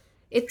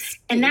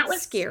that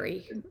was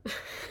scary.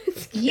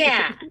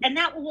 Yeah. And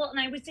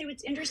I would say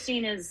what's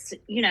interesting is,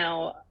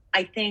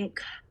 I think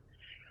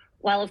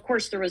while of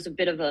course there was a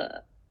bit of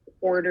a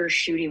order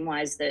shooting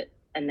wise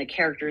and the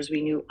characters,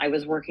 we knew I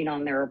was working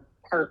on their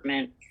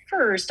apartment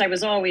first. I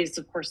was always,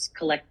 of course,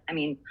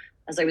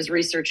 as I was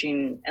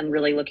researching and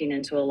really looking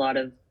into a lot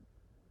of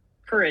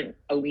current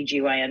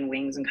OBGYN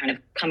wings and kind of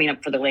coming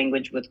up for the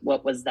language with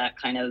what was that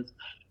kind of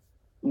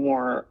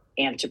more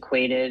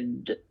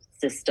antiquated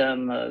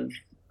system of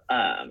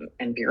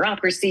and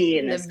bureaucracy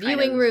and the this viewing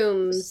kind of,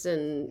 rooms.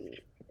 And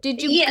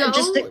did you go?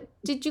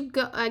 Did you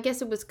go? I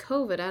guess it was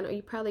COVID. I don't.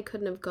 You probably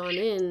couldn't have gone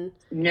in.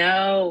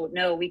 No,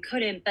 we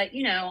couldn't. But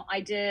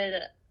I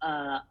did.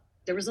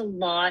 There was a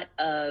lot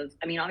of.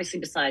 I mean, obviously,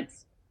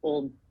 besides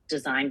old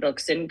design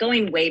books and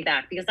going way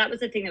back, because that was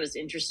the thing that was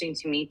interesting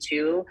to me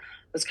too,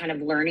 was kind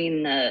of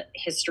learning the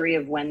history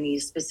of when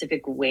these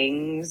specific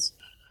wings.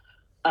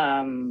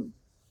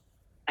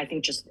 I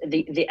think just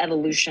the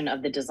evolution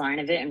of the design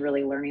of it and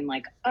really learning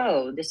like,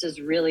 oh, this is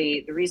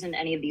really the reason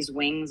any of these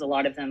wings, a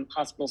lot of them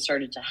hospitals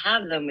started to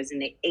have them was in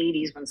the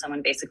 80s when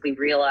someone basically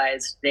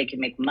realized they could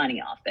make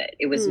money off it.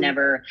 It was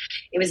never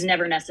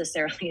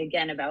necessarily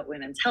again about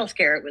women's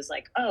healthcare. It was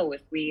like, oh,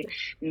 if we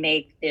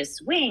make this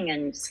wing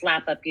and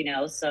slap up,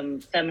 some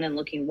feminine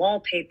looking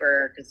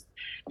wallpaper, because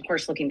of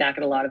course, looking back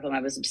at a lot of them,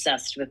 I was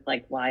obsessed with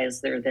like, why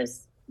is there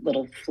this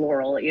little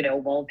floral,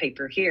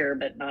 wallpaper here,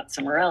 but not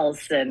somewhere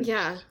else? And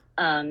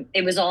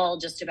it was all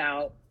just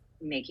about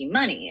making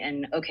money.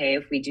 And okay,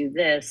 if we do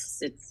this,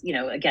 it's,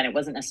 again, it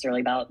wasn't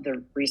necessarily about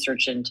the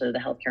research into the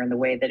healthcare and the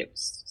way that it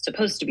was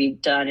supposed to be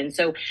done. And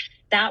so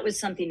that was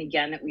something,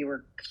 again, that we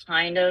were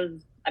kind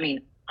of,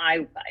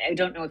 I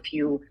don't know if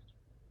you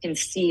can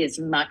see as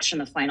much in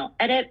the final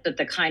edit, but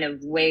the kind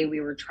of way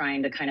we were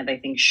trying to kind of, I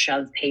think,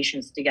 shove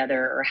patients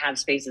together or have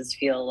spaces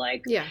feel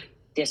like,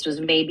 this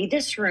was maybe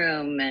this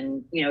room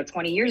and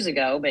 20 years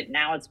ago, but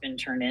now it's been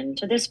turned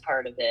into this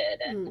part of it.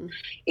 And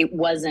it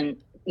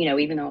wasn't,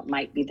 even though it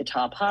might be the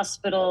top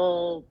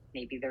hospital,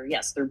 maybe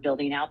they're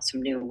building out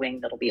some new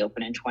wing that'll be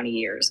open in 20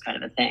 years kind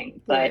of a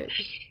thing. But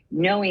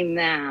knowing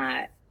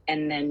that,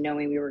 and then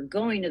knowing we were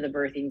going to the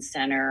birthing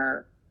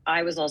center,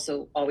 I was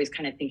also always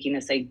kind of thinking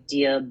this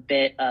idea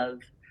bit of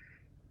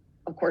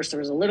course, there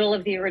was a little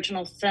of the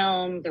original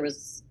film. There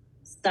was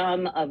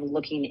some of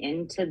looking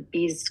into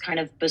these kind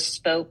of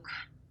bespoke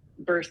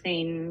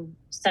birthing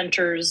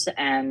centers.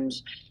 And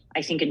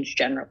I think in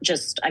general,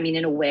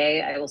 in a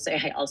way, I will say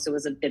I also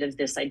was a bit of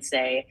this, I'd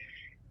say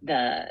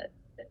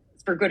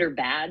for good or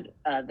bad,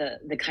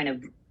 the kind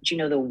of,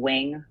 the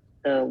wing,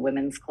 the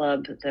women's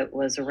club that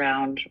was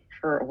around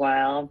for a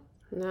while.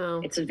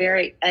 No, it's a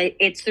very,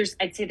 I'd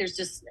say there's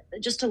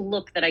just a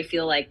look that I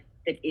feel like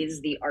that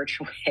is the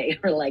archway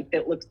or like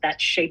that looks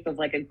that shape of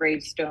like a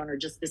gravestone or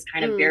just this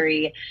kind of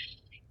very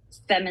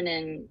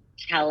feminine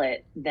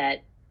palette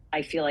that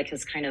I feel like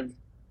has kind of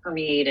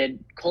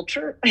permeated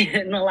culture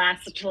in the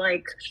last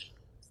like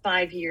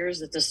 5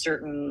 years. It's a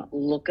certain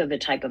look of a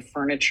type of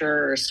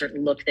furniture or a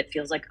certain look that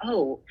feels like,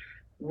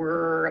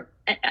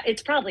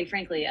 it's probably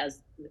frankly as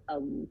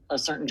a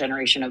certain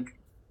generation of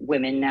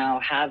women now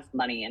have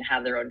money and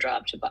have their own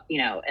job to,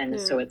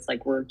 so it's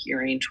like we're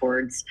gearing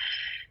towards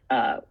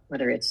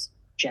whether it's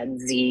Gen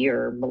Z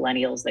or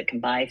millennials that can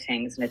buy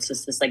things. And it's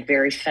just this like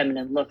very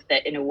feminine look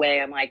that in a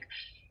way I'm like,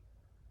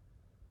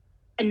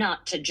 and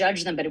not to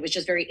judge them, but it was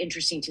just very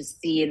interesting to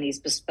see in these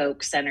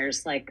bespoke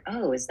centers, like,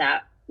 oh, is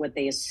that what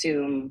they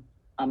assume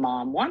a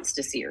mom wants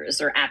to see? Or is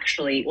there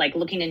actually like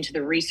looking into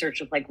the research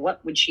of like,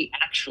 what would she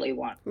actually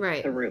want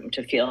the room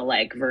to feel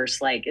like versus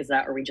like,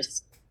 are we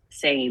just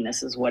saying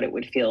this is what it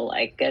would feel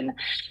like? And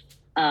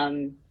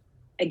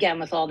again,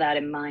 with all that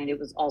in mind, it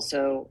was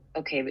also,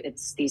 okay,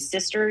 it's these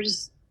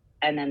sisters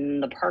and then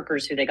the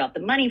Parkers who they got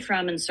the money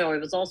from. And so I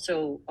was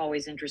also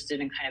always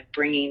interested in kind of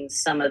bringing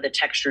some of the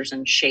textures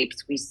and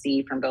shapes we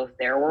see from both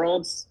their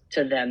worlds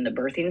to then the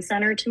birthing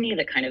center to me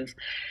that kind of,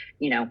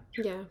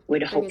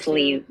 would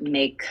hopefully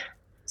make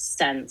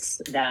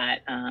sense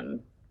that,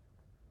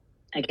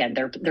 again,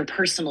 their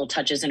personal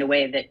touches in a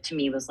way that to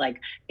me was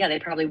like, they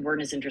probably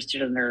weren't as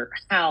interested in their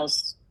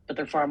house, but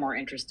they're far more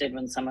interested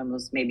when someone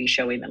was maybe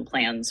showing them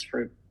plans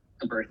for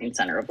a birthing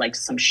center of like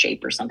some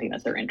shape or something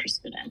that they're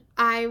interested in.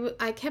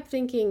 I kept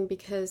thinking,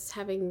 because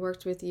having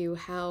worked with you,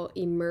 how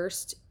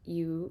immersed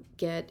you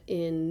get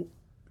in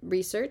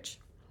research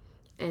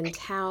and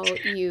how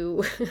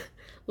you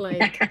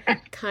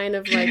like kind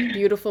of like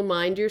beautiful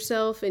mind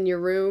yourself in your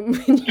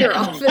room, in your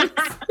office.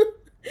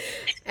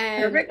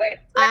 And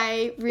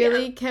I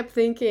really kept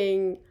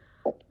thinking,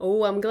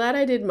 oh, I'm glad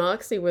I did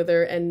Moxie with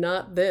her and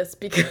not this,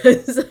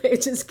 because I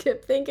just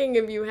kept thinking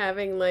of you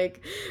having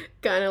like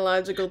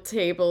gynecological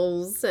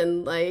tables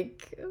and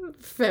like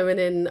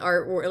feminine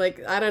artwork.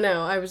 Like, I don't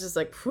know. I was just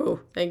like, whew,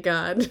 thank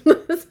God.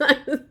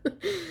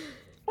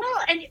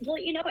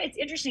 It's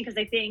interesting because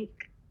I think,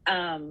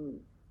 I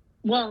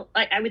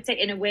would say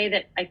in a way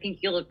that I think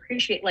you'll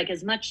appreciate, like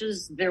as much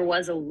as there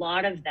was a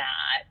lot of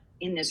that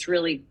in this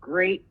really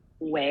great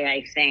way,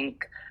 I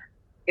think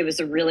it was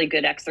a really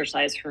good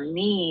exercise for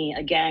me,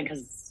 again,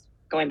 because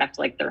going back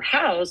to like their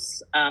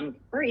house, and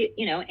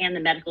the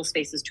medical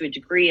spaces to a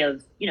degree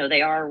of,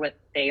 they are what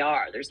they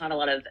are. There's not a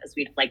lot of, as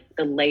we like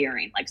the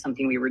layering, like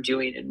something we were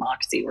doing in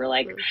Moxie. We're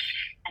like,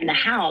 in the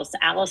house,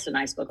 Alice and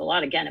I spoke a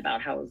lot again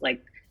about how it was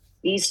like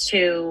these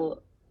two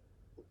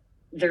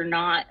they're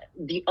not,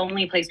 the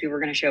only place we were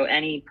going to show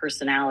any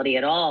personality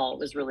at all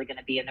was really going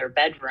to be in their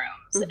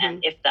bedrooms.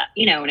 And if that,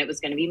 and it was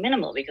going to be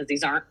minimal, because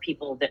these aren't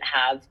people that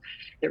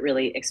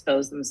really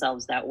expose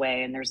themselves that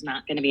way. And there's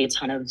not going to be a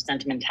ton of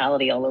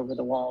sentimentality all over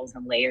the walls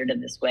and layered in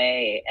this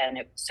way.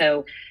 And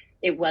so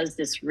it was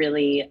this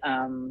really,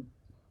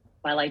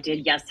 while I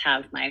did, yes,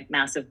 have my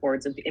massive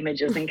boards of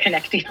images and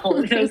connecting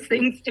all of those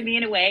things to me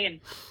in a way and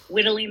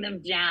whittling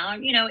them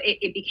down,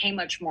 it became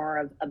much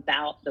more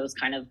about those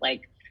kind of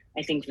like,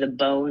 I think the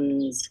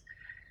bones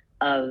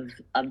of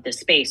the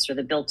space, or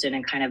the built-in,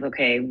 and kind of,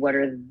 okay, what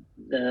are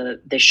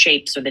the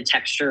shapes or the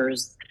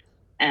textures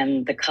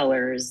and the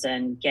colors,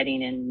 and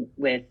getting in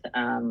with,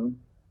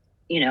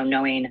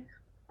 knowing.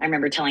 I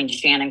remember telling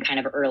Shannon kind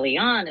of early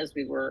on as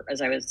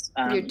I was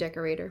your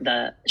decorator,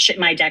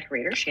 my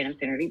decorator, Shannon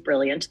Finnerty,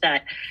 brilliant,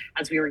 that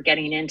as we were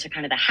getting into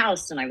kind of the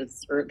house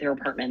or their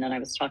apartment, and I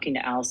was talking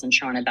to Alice and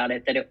Sean about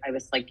it, that I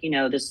was like,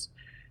 this,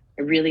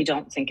 I really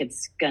don't think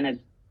it's gonna.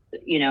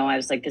 I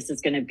was like, this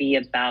is going to be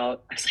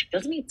about, I was like,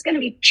 doesn't mean it's going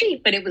to be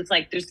cheap, but it was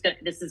like,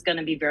 this is going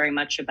to be very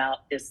much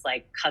about this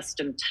like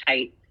custom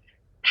tight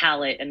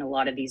palette and a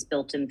lot of these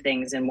built-in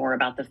things, and more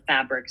about the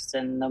fabrics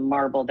and the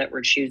marble that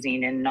we're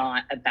choosing, and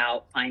not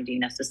about finding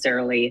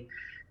necessarily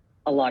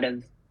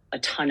a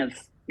ton of,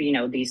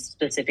 these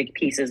specific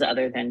pieces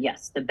other than,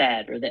 yes, the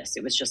bed or this.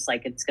 It was just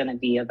like, it's going to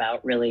be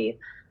about really.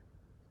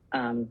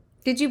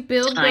 Did you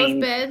build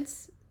those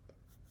beds?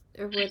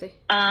 Or were they?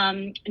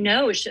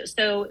 No.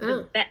 So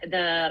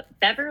the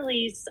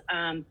Beverly's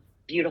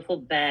beautiful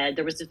bed,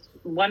 there was this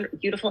one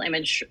beautiful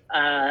image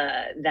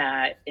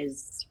that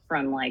is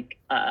from like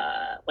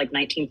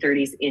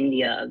 1930s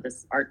India,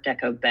 this Art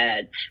Deco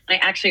bed. I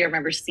actually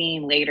remember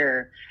seeing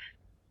later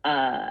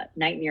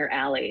Nightmare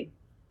Alley,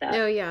 that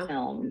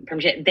film from,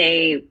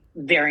 they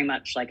very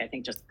much, like, I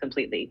think just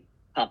completely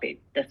copied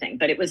the thing,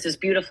 but it was this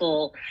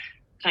beautiful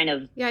kind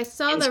of I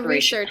saw the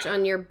research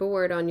on your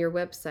board on your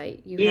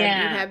website. You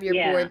have your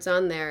boards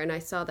on there, and I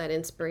saw that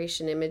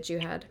inspiration image you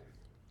had.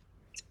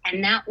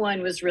 And that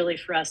one was really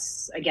for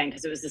us, again,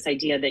 because it was this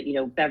idea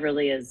that,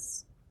 Beverly,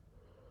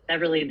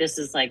 this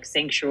is like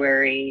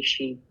sanctuary.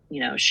 She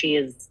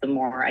is the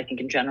more, I think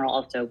in general,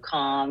 also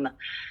calm,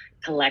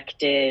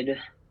 collected,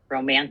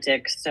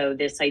 romantic. So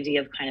this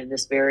idea of kind of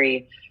this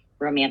very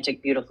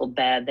romantic, beautiful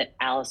bed, that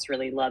Alice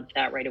really loved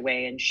that right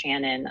away. And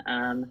Shannon,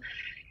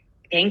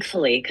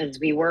 thankfully, because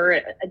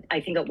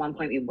I think at one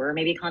point we were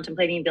maybe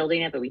contemplating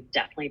building it, but we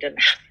definitely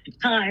didn't have the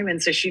time.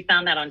 And so she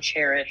found that on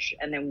Cherish,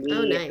 and then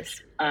we,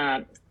 nice.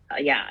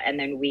 And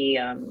then we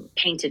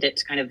painted it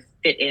to kind of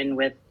fit in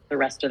with the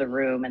rest of the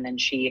room. And then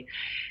she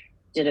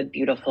did a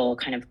beautiful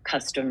kind of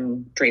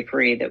custom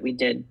drapery that we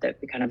did, that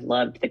we kind of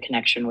loved the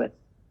connection with,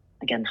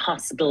 again,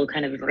 hospital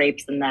kind of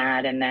drapes and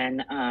that. And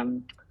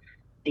then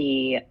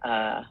the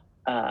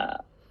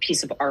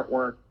piece of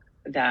artwork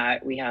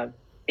that we have,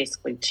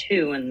 basically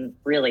two, and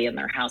really in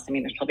their house. I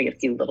mean, there's probably a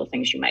few little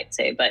things you might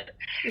say, but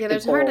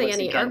there's hardly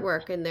any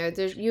artwork in there.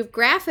 You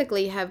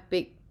graphically have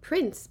big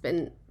prints,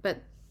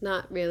 but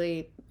not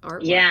really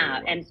artwork. Yeah,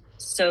 and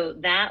so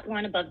that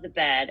one above the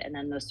bed, and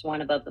then this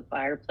one above the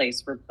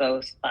fireplace, were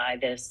both by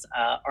this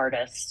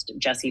artist,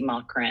 Jessie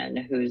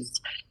Mockren, who's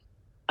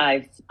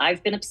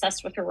I've been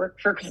obsessed with her work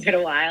for quite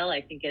a while.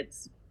 I think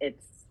it's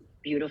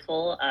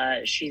beautiful.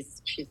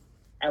 She's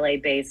LA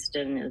based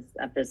and is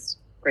at this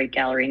great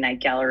gallery, Night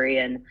Gallery,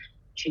 and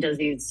she does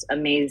these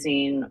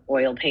amazing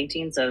oil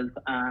paintings of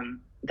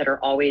that are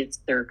always,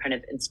 they're kind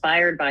of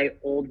inspired by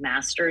old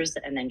masters,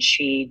 and then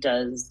she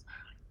does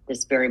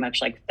this very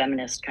much like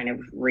feminist kind of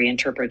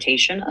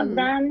reinterpretation of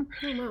them.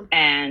 Oh, wow.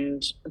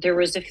 And there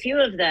was a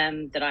few of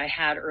them that I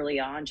had early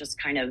on,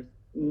 just kind of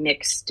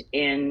mixed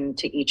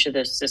into each of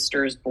the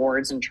sisters'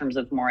 boards in terms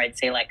of more, I'd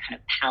say, like kind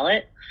of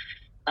palette.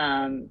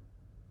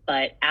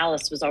 But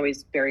Alice was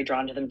always very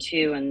drawn to them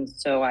too. And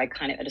so I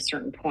kind of, at a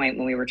certain point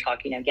when we were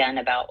talking again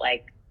about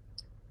like,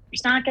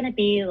 there's not going to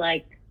be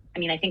like, I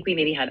mean, I think we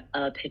maybe had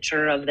a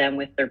picture of them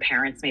with their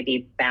parents,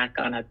 maybe back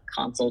on a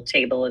console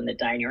table in the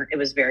dining room. It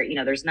was very,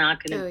 there's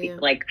not going to be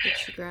like,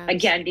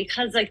 again,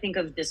 because I think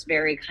of this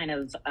very kind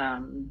of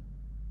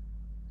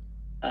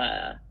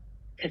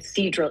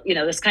cathedral,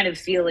 this kind of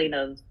feeling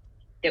of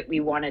that we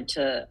wanted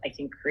to, I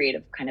think, create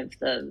a kind of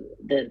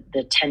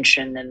the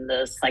tension and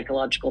the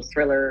psychological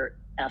thriller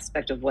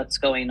aspect of what's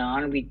going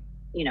on. We,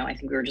 I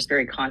think we were just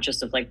very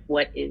conscious of like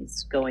what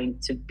is going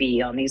to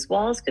be on these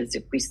walls, because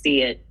if we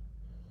see it,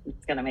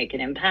 it's going to make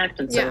an impact.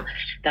 And so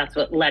that's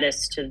what led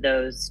us to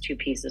those two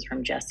pieces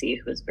from Jessie,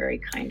 who was very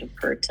kind of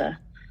her to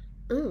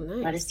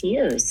let us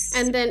use.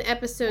 And then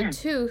episode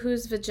 2,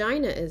 whose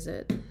vagina is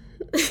it?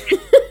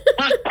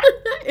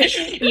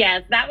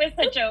 Yes, that was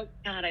such a,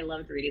 God, I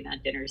loved reading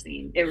that dinner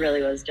scene. It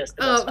really was just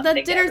the most fun that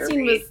thing dinner to ever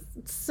scene read.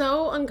 was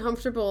so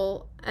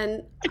uncomfortable,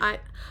 and I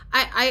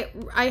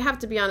have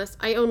to be honest,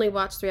 I only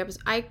watched 3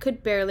 episodes. I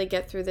could barely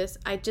get through this.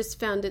 I just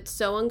found it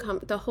so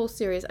uncomfortable. The whole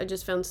series I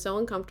just found so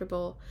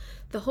uncomfortable.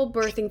 The whole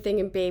birthing thing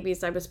and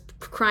babies, I was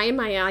crying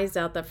my eyes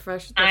out the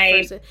first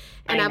and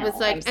I was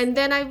like, and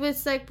then I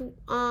was like,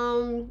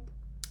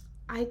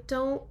 I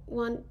don't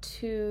want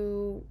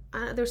to,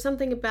 there's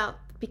something about,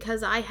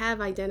 because I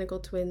have identical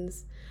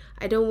twins,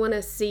 I don't want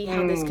to see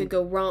how this could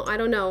go wrong. I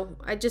don't know.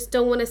 I just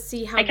don't want to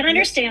see how I can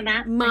understand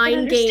that.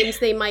 mind games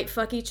they might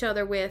fuck each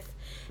other with.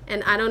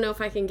 And I don't know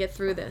if I can get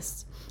through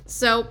this.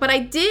 So, but I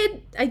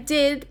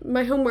did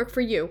my homework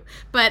for you,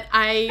 but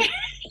I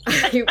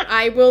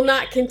will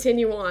not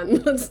continue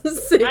on. Let's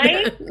just say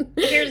that.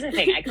 Here's the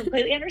thing. I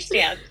completely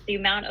understand the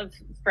amount of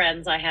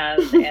friends I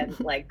have and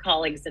like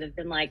colleagues that have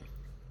been like,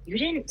 you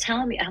didn't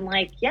tell me. I'm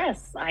like,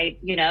 yes,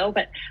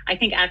 but I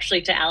think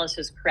actually to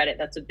Alice's credit,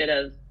 that's a bit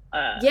of,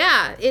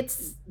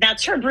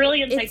 that's her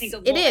brilliance. I think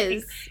it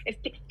is. If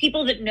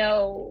people that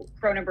know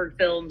Cronenberg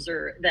films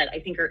or that I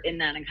think are in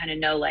that and kind of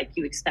know, like,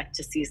 you expect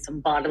to see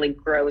some bodily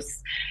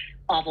gross,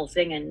 awful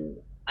thing. And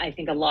I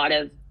think a lot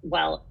of,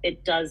 while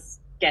it does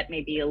get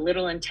maybe a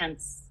little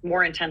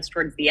more intense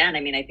towards the end.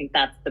 I mean, I think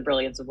that's the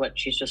brilliance of what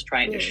she's just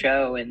trying to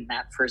show in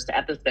that first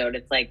episode.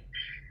 It's like,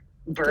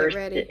 birth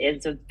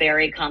is a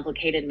very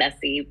complicated,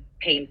 messy,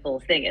 painful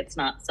thing. It's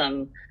not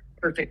some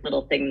perfect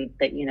little thing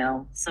that,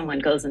 someone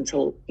goes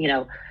into,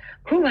 the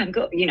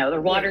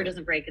water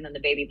doesn't break and then the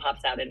baby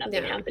pops out and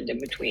nothing happened in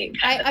between.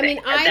 I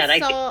think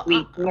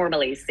we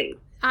normally see.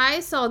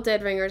 I saw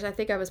Dead Ringers. I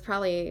think I was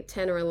probably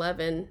 10 or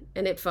 11,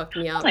 and it fucked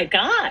me up. Oh my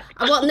God.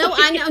 Well, no,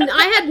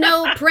 I had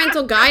no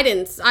parental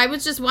guidance. I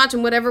was just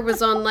watching whatever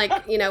was on, like,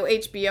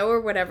 HBO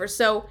or whatever.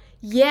 So,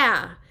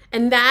 yeah.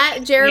 And that,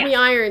 Jeremy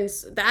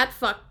Irons,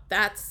 that's a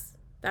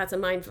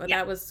mindfuck. Yeah.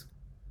 That was...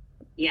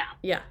 Yeah.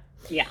 Yeah.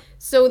 Yeah.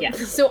 So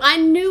I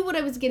knew what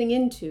I was getting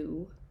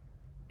into,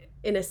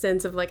 in a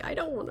sense of, like, I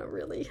don't want to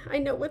really. I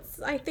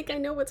think I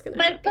know what's going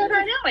to happen. But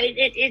I know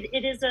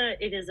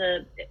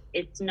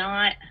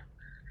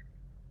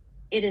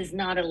it is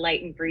not a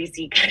light and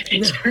breezy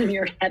kind of turn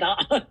your head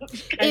off.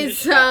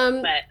 Is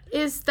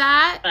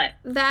that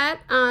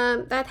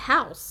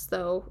house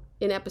though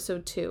in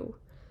episode 2?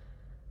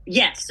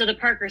 Yes. So the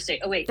Parker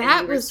Estate. Oh wait,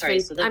 that was sorry.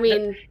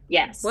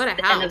 Yes. What a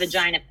house.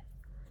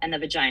 And the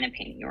vagina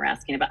painting you were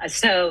asking about.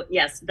 So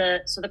yes,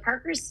 the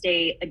Parker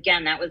Estate,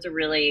 again, that was a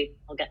really,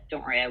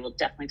 don't worry, I will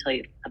definitely tell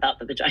you about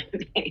the vagina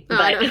painting.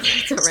 But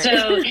it's all right.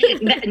 So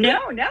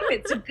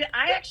it's a good,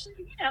 I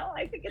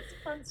think it's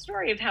a fun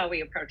story of how we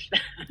approach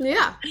that.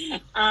 Yeah.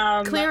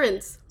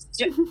 Clearance.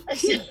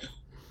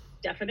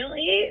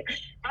 Definitely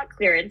not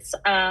clearance.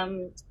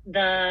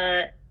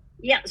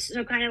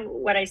 So kind of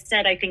what I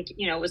said, I think,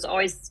 it was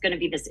always going to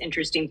be this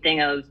interesting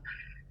thing of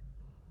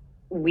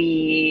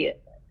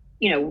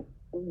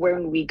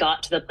when we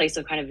got to the place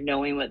of kind of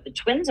knowing what the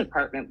twins'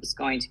 apartment was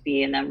going to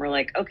be, and then we're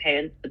like,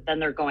 okay, but then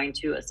they're going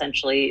to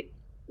essentially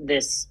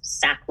this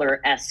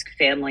Sackler-esque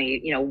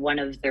family, one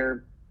of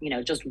their,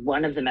 just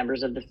one of the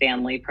members of the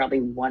family, probably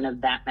one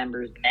of that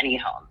member's many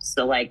homes.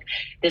 So like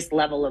this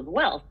level of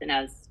wealth, and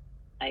as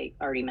I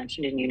already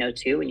mentioned, and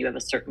too, when you have a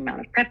certain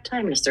amount of prep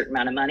time and a certain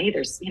amount of money,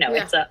 there's,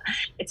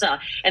 it's a,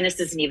 and this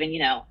isn't even,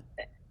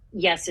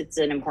 yes, it's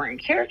an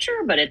important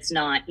character, but it's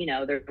not,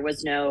 there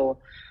was no,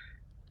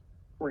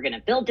 we're going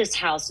to build this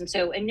house. And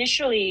so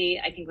initially,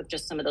 I think with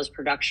just some of those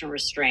production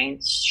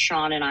restraints,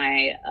 Sean and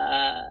I,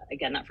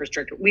 again, that first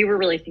director, we were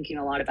really thinking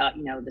a lot about,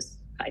 this,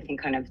 I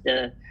think kind of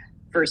the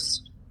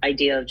first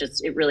idea of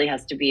just, it really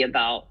has to be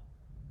about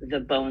the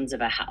bones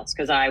of a house.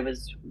 Cause I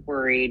was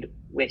worried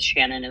with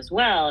Shannon as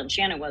well. And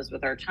Shannon was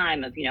with our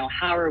time of,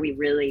 how are we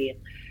really,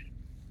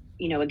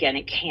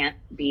 again,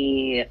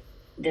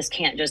 this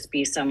can't just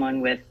be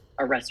someone with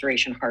a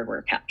restoration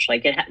hardware couch.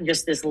 Like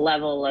just this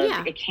level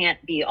of, it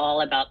can't be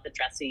all about the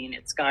dressing.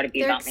 It's got to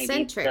be about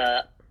eccentric.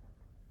 Maybe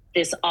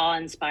this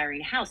awe-inspiring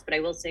house. But I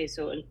will say,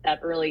 so that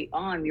early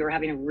on, we were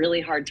having a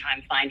really hard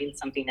time finding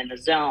something in the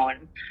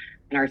zone,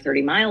 in our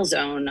 30-mile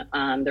zone,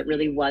 that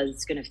really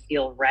was going to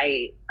feel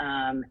right.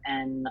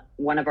 And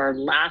one of our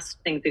last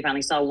things we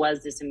finally saw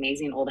was this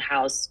amazing old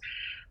house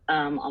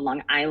on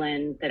Long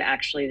Island that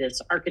actually this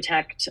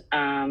architect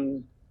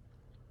had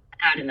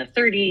in the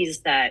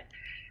 30s that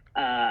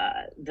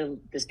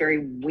this very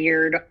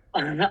weird,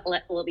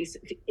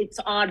 it's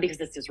odd because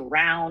it's this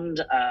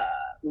round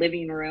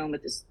living room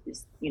with this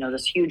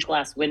huge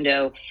glass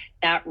window.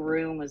 That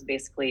room was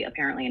basically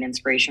apparently an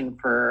inspiration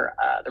for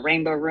the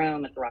Rainbow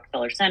Room at the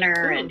Rockefeller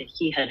Center, and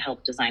he had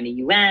helped design the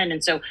UN.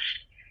 And so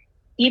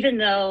even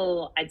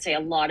though I'd say a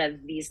lot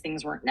of these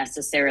things weren't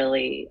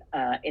necessarily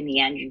in the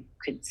end you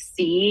could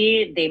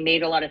see, they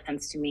made a lot of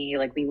sense to me.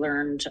 Like we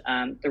learned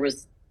there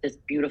was this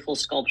beautiful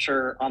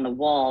sculpture on the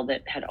wall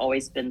that had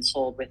always been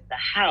sold with the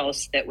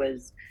house that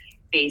was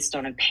based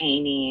on a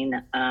painting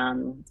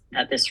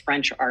that this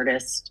French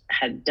artist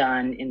had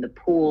done in the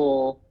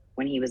pool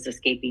when he was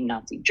escaping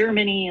Nazi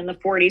Germany in the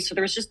 40s. So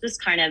there was just this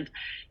kind of,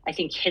 I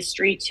think,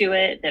 history to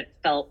it that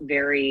felt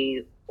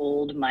very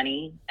old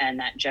money and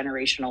that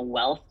generational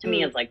wealth to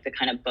me of like the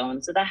kind of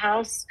bones of the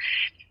house.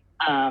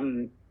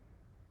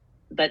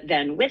 But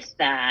then with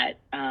that,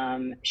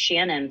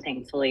 Shannon,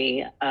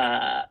 thankfully,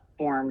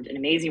 formed an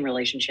amazing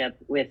relationship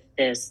with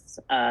this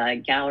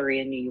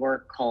gallery in New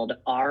York called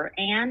R.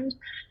 And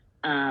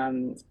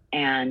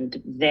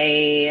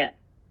they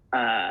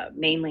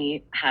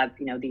mainly have,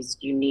 these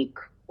unique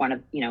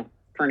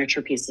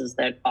furniture pieces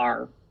that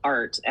are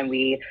art. And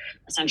we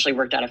essentially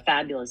worked out a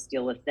fabulous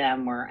deal with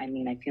them where,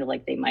 I feel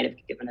like they might have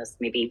given us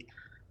maybe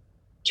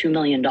 $2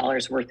 million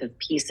worth of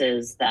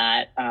pieces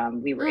that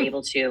we were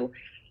able to.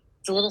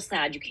 It's a little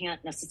sad. You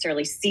can't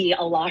necessarily see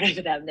a lot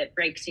of them. That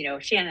breaks,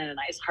 Shannon and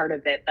I's heart a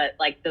bit. But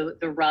like the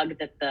rug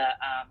that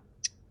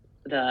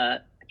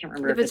the I can't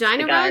remember the if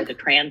vagina it's the guy rug? or the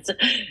trans.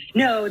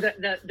 No,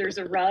 there's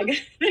a rug.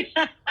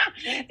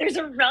 There's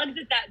a rug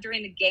that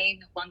during the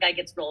game one guy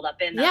gets rolled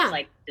up in. That's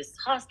like this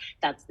Haas.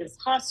 That's this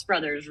Haas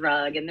brothers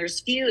rug. And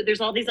there's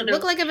all these other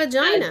look like a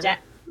vagina.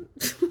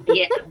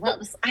 Yeah,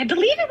 well, I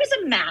believe it was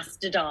a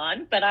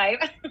mastodon, but a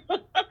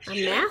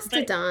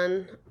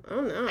mastodon.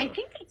 Oh no! I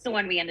think that's the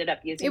one we ended up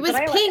using. It was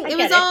pink. It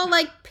was all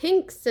like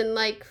pinks and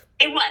like.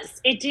 It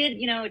was. It did.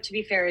 To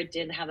be fair, it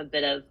did have a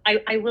bit of.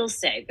 I will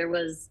say there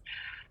was,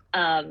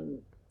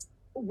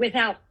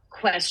 without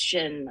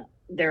question,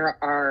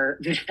 there are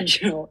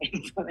vaginal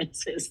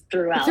influences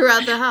throughout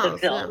the house. The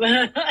film.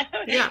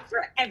 Yeah,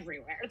 for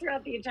everywhere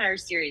throughout the entire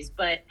series,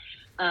 but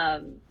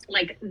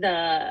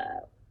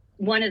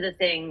one of the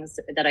things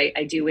that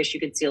I do wish you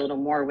could see a little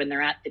more when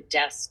they're at the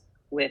desk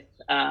with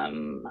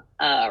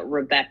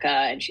Rebecca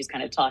and she's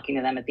kind of talking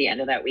to them at the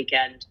end of that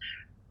weekend.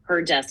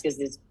 Her desk is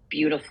this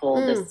beautiful,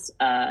 this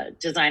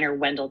designer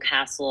Wendell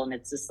Castle, and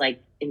it's this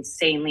like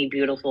insanely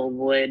beautiful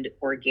wood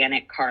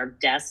organic carved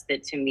desk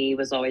that to me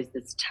was always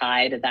this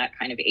tie to that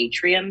kind of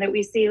atrium that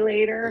we see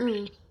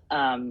later.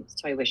 So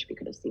I wish we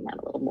could have seen that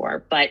a little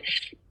more. But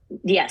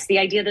yes, the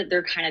idea that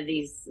they're kind of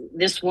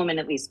this woman,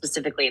 at least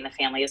specifically in the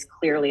family, is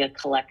clearly a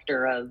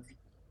collector of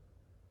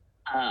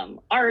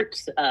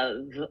art,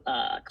 of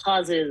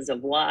causes,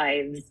 of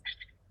wives.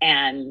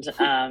 And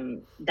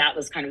that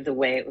was kind of the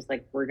way it was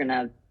like,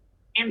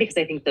 and because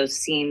I think those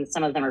scenes,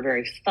 some of them are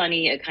very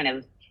funny. I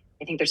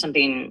think there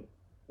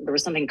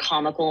was something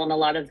comical in a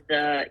lot of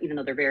even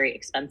though they're very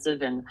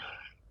expensive and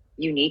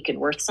unique and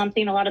worth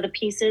something, a lot of the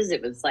pieces,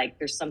 it was like,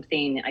 there's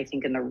something, I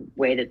think, in the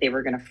way that they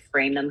were going to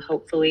frame them,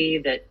 hopefully,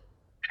 that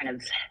kind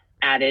of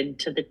added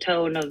to the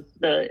tone of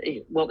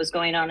what was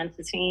going on in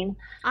the scene.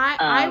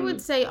 I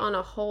would say on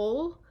a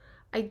whole,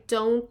 I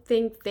don't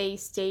think they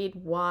stayed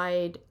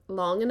wide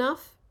long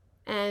enough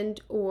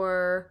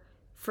or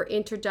for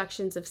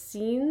introductions of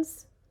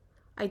scenes.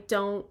 It's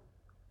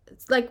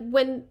like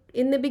when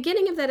in the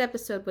beginning of that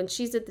episode, when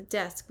she's at the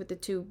desk with the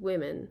two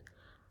women,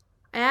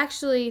 I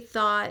actually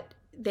thought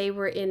they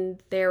were in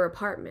their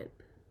apartment.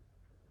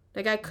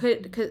 Like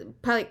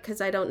probably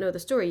because I don't know the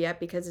story yet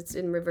because it's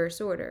in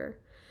reverse order.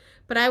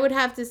 But I would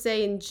have to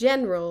say in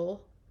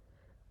general,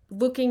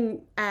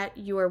 looking at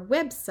your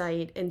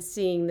website and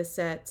seeing the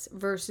sets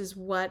versus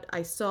what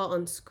I saw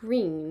on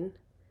screen,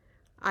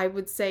 I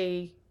would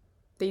say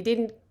they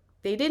didn't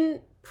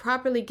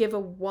properly give a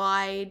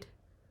wide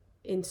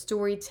in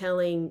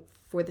storytelling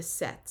for the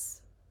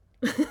sets.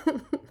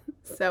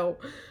 So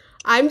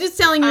I'm just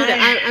telling you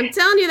that. I'm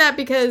telling you that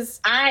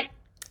because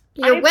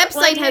your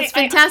website has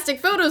fantastic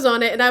photos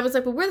on it, and I was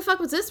like, well, where the fuck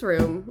was this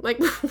room? Like,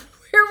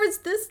 where was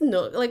this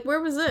nook? Like, where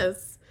was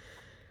this?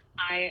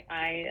 You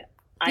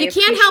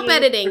can't help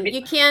editing.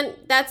 You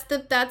can't. That's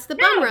the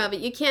bummer of it.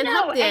 You can't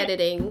help the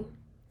editing.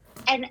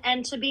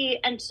 And to be,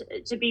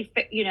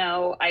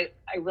 I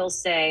will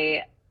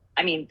say,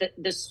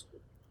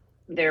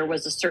 there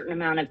was a certain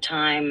amount of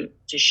time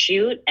to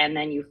shoot, and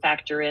then you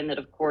factor in that,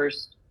 of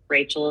course,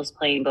 Rachel is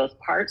playing both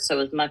parts. So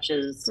as much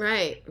as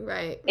right,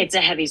 it's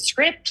a heavy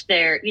script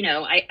there,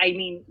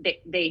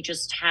 they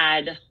just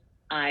had,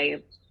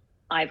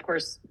 of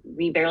course,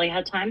 we barely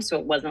had time. So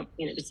it wasn't,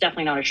 it's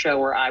definitely not a show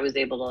where I was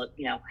able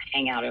to,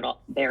 hang out at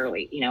all,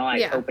 barely,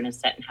 I open a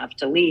set and have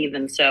to leave.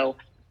 And so,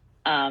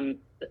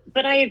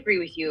 but I agree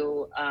with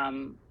you.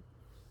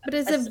 But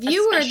as a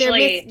viewer,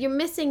 you're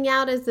missing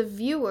out as a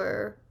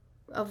viewer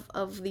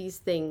of these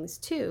things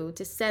too,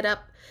 to set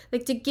up,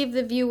 like to give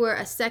the viewer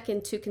a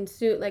second to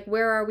consume, like,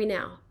 where are we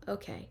now?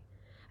 Okay.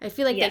 I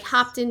feel like they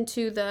hopped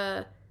into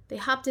the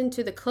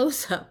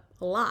close-up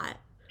a lot.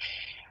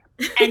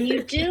 And I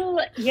do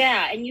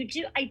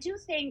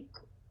think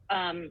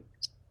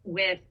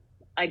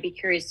I'd be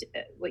curious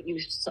what you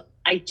saw.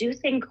 I do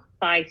think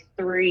by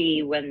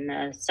 3, when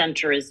the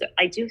center is,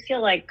 I do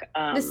feel like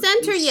the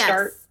center,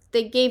 yes.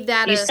 They gave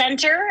that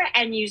center,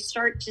 and you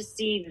start to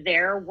see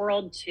their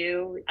world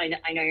too. I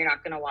know you're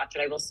not going to watch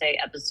it. I will say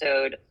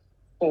episode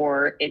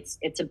 4,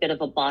 it's a bit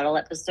of a bottle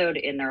episode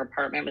in their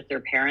apartment with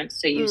their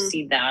parents. So you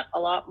see that a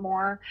lot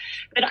more,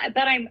 but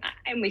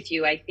I'm with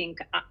you. I think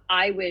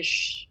I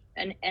wish,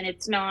 and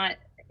it's not,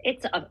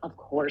 it's of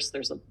course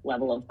there's a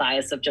level of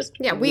bias of just,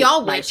 we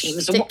all wish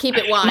to keep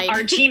it wide.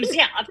 Our teams.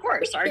 Yeah, of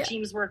course our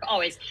teams work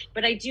always,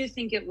 but I do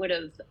think it would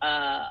have,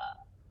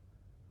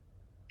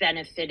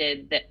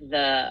 benefited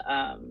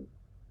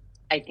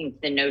I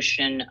think the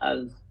notion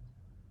of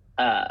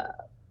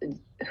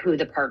who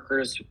the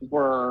Parkers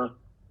were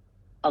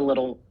a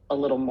little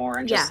more,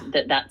 and just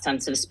that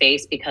sense of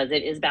space, because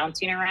it is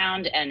bouncing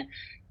around. And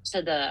So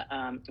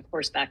of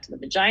course, back to the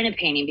vagina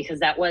painting, because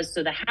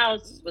so the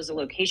house was a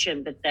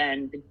location, but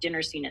then the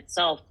dinner scene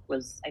itself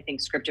was, I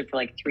think, scripted for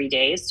like 3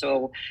 days.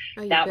 So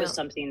that was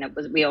something that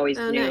we always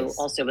knew. Nice.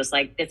 Also was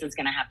like, this is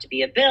going to have to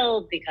be a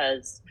build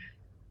because,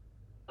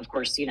 of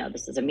course,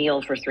 this is a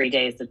meal for 3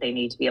 days that they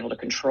need to be able to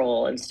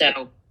control. And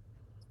so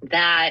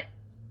that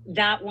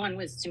one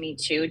was, to me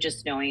too,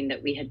 just knowing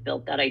that we had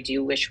built that. I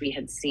do wish we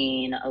had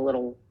seen a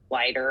little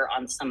wider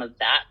on some of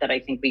that I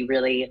think we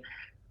really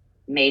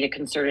made a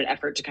concerted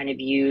effort to kind of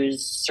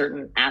use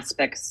certain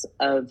aspects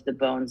of the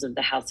bones of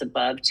the house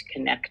above to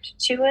connect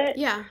to it.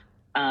 Yeah.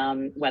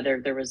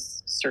 Whether there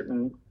was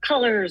certain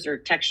colors or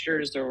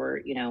textures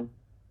or,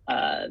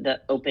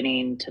 the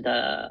opening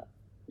to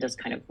this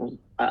kind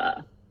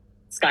of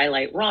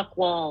skylight rock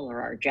wall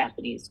or our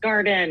Japanese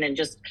garden. And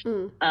just,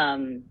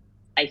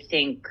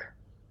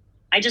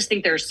 I just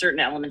think there are certain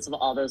elements of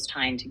all those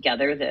tying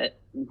together that,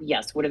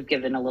 yes, would have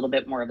given a little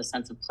bit more of a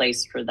sense of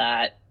place for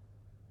that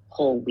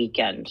whole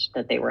weekend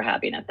that they were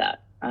having at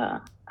that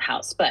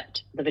house.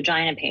 But the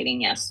vagina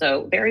painting, yes.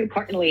 So very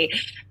importantly,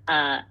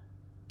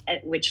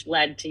 which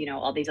led to,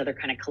 all these other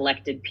kind of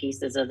collected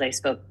pieces. As I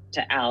spoke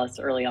to Alice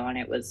early on,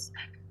 it was,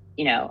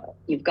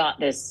 you've got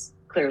this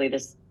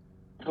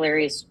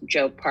hilarious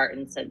joke part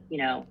and said,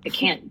 it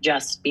can't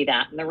just be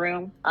that in the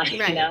room.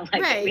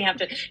 Right. We have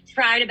to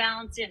try to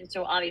balance it. And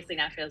so obviously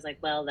naturally I was like,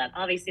 well, that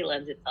obviously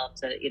lends itself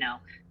to,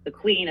 the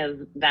queen of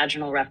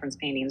vaginal reference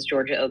paintings,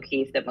 Georgia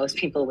O'Keeffe, that most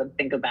people would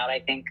think about, I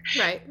think.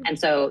 Right. And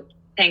so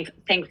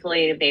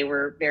thankfully they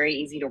were very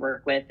easy to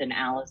work with. And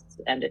Alice,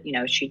 and,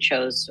 she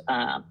chose,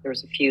 there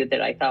was a few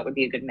that I thought would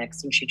be a good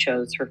mix, and she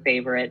chose her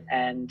favorite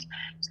and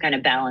just kind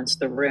of balanced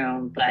the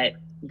room. But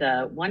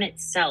the one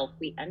itself,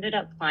 we ended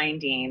up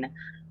finding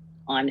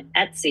on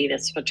Etsy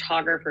this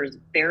photographer's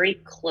very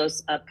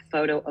close up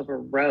photo of a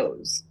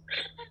rose.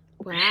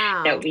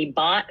 Wow. that we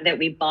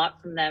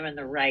bought from them in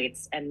the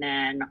rights, and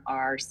then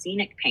our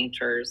scenic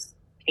painters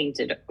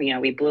painted,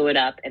 we blew it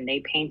up and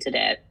they painted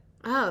it.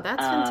 Oh,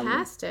 that's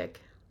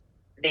fantastic.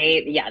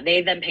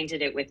 They then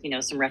painted it with,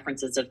 some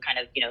references of kind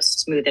of,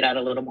 smooth it out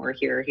a little more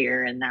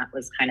here. And that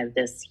was kind of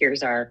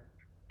here's our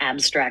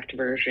abstract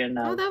version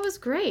of. Oh, that was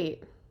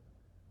great.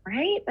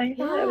 Right? I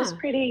thought it was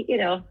pretty,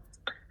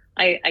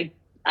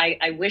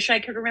 I wish I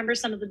could remember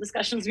some of the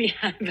discussions we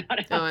had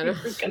about how we were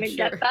going to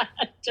get that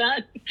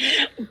done.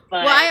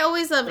 But I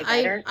always love,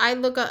 I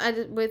look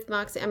with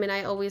Moxie,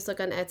 I always look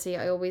on Etsy.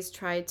 I always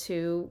try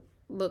to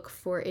look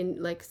for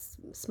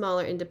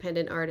smaller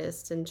independent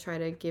artists and try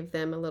to give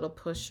them a little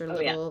push or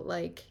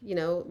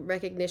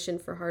recognition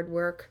for hard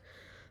work.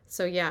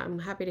 So yeah, I'm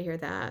happy to hear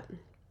that.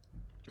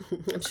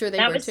 I'm sure they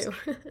were too.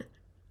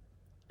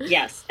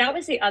 Yes, that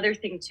was the other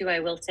thing too. I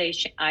will say,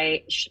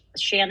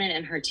 Shannon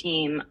and her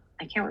team,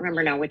 I can't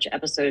remember now which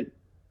episode.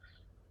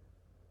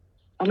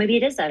 Oh, maybe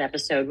it is that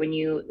episode when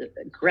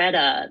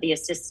Greta, the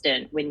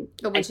assistant, when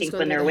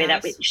they're away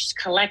that way, she's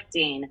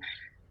collecting,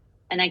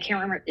 and I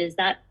can't remember. Is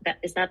that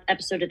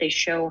episode? Did they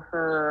show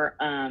her?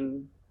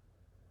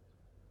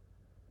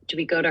 Do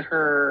we go to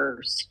her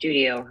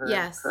studio,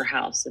 her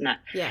house, and that?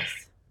 Yes.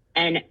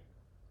 And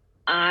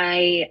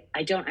I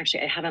don't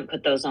actually. I haven't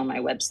put those on my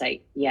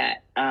website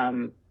yet.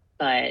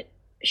 But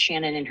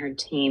Shannon and her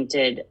team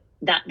did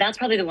that. That's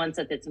probably the ones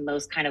that's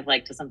most kind of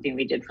like to something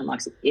we did for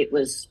Moxie. It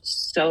was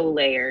so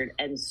layered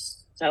and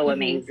so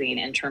amazing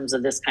in terms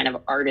of this kind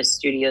of artist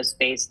studio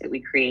space that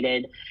we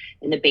created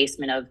in the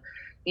basement of,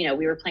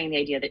 we were playing the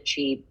idea that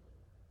she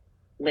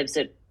lives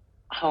at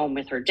home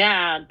with her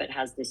dad, but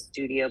has this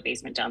studio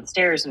basement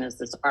downstairs and is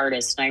this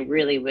artist. And I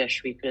really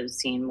wish we could have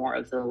seen more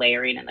of the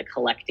layering and the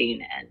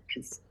collecting, and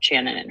because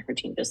Shannon and her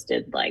team just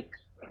did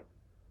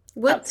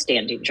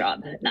outstanding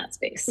job in that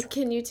space.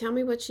 Can you tell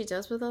me what she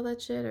does with all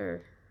that shit,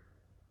 or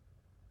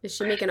is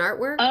she making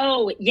artwork?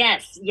 Oh,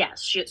 yes.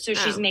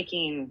 She's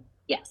making,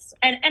 yes.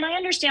 And I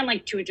understand,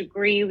 to a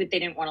degree, they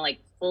didn't want to,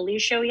 fully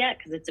show yet,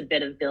 because it's a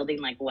bit of building,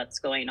 what's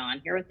going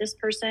on here with this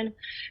person.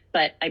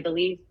 But I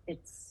believe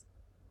it's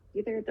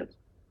either the...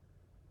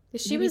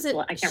 She was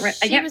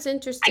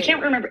interesting. I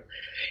can't remember.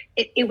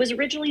 It was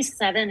originally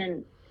 7,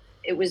 and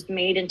it was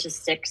made into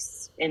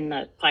 6 in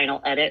the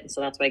final edit,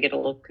 so that's why I get a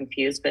little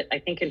confused. But I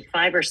think in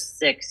 5 or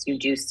 6, you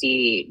do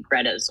see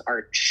Greta's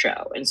art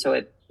show, and so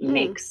it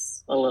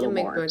makes a little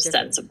more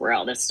sense of where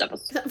all this stuff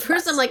is. At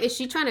first, I'm like, is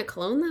she trying to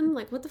clone them?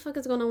 What the fuck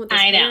is going on with this?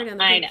 I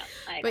know.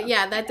 But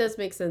yeah, that does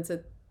make sense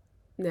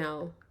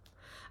now.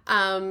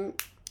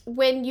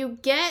 When you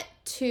get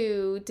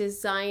to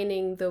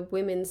designing the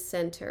women's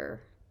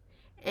center,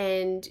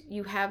 and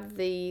you have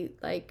the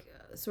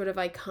sort of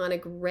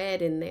iconic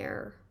red in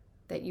there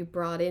that you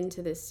brought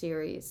into this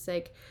series,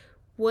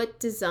 what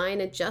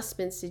design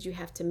adjustments did you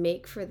have to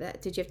make for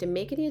that? Did you have to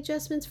make any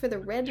adjustments for the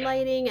red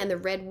lighting and the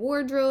red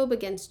wardrobe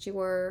against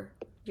your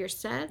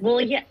set?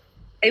 Well, yeah.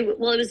 It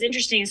was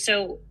interesting.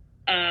 So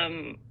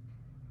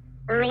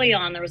early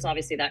on, there was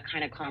obviously that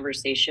kind of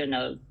conversation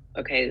of,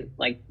 okay,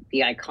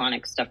 the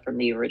iconic stuff from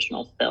the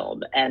original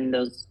film and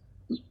those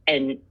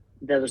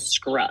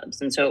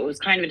scrubs. And so it was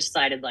kind of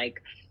decided,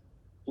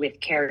 with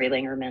Carrie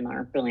Lingerman,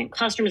 our brilliant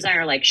costume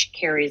designer, like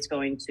Carrie's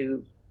going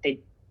to,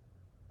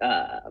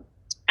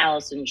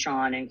 Alice and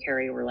Sean and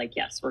Carrie were like,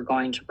 yes, we're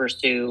going to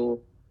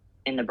pursue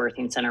in the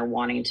birthing center,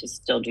 wanting to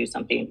still do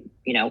something,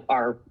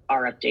 our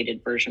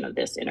updated version of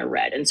this in a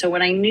red. And so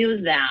when I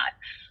knew that,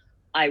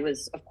 I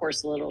was, of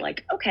course, a little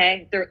like,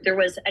 okay, there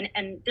was,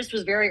 and this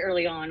was very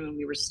early on when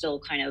we were still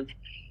kind of,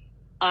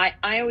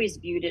 I always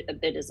viewed it a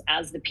bit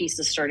as the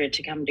pieces started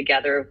to come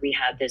together, we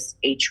had this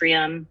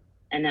atrium,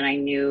 and then I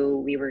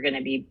knew we were going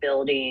to be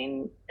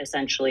building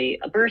essentially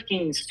a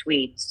birthing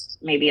suite,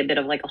 maybe a bit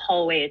of like a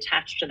hallway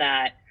attached to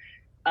that.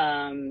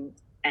 And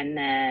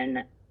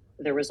then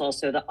there was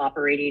also the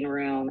operating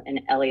room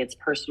and Elliot's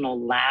personal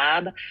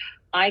lab.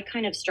 I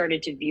kind of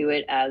started to view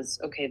it as,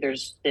 okay,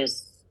 there's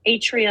this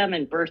atrium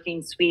and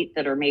birthing suite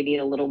that are maybe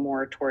a little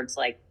more towards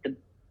like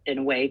in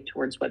a way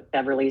towards what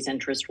Beverly's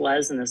interest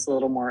was, and this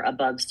little more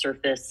above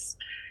surface,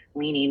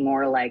 leaning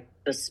more like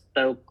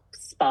bespoke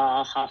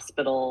spa,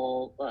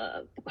 hospital,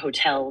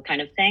 hotel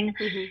kind of thing.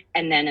 Mm-hmm.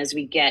 And then as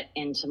we get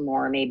into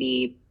more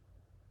maybe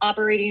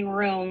operating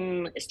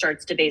room, it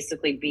starts to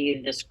basically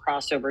be this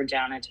crossover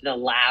down into the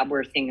lab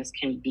where things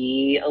can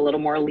be a little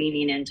more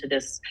leaning into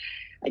this,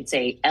 I'd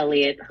say,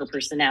 Elliot, her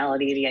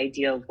personality, the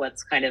idea of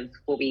what's kind of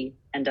what we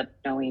end up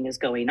knowing is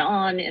going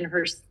on in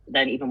her,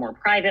 then even more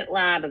private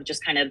lab of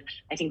just kind of,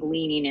 I think,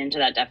 leaning into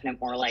that definite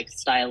more like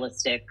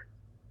stylistic,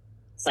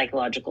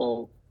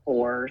 psychological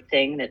core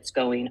thing that's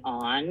going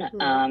on.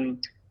 Mm-hmm.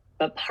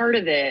 But part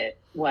of it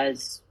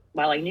was,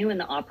 while I knew in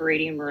the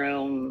operating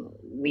room,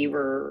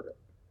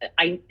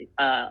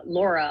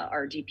 Laura,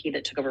 our DP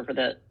that took over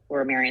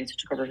Laura Marion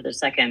took over for the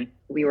second,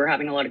 we were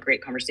having a lot of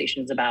great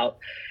conversations about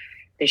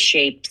the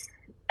shapes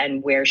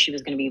and where she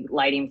was going to be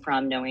lighting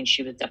from, knowing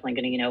she was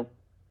definitely going to,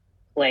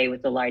 play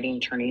with the lighting,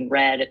 turning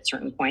red at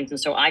certain points. And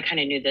so I kind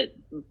of knew that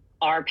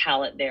our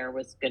palette there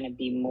was going to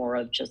be more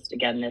of just,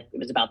 again, it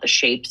was about the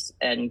shapes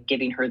and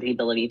giving her the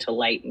ability to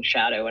light and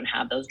shadow and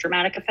have those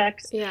dramatic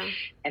effects. Yeah.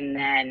 And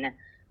then,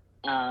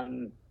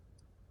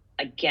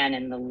 again,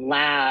 in the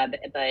lab,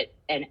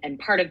 and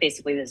part of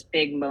basically this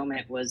big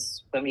moment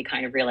was when we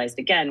kind of realized,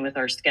 again, with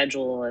our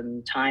schedule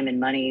and time and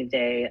money,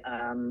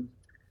 the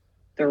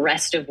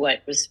rest of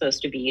what was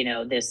supposed to be,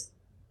 this,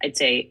 I'd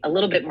say, a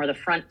little bit more the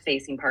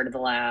front-facing part of the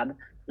lab,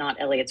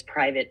 not Elliot's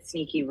private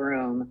sneaky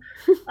room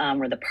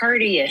where the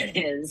party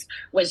is,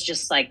 was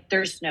just like,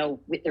 there's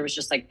no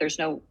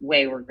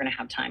way we're going to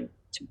have time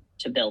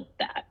to build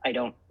that. I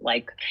don't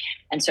like,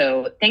 and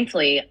so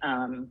thankfully,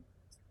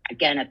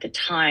 again, at the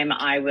time,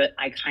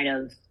 I kind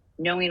of,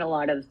 knowing a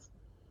lot of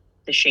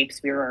the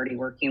shapes we were already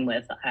working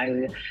with,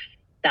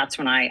 that's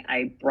when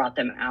I brought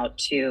them out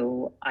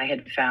to, I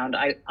had found,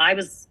 I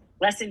was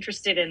less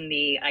interested in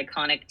the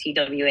iconic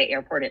TWA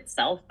airport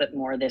itself, but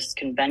more this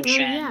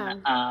convention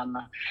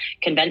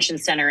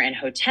center and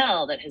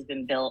hotel that has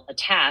been built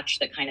attached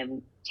that kind of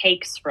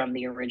takes from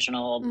the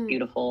original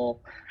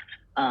beautiful,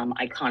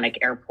 iconic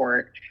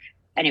airport.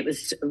 And it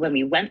was, when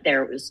we went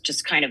there, it was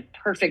just kind of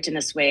perfect in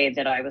this way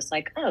that I was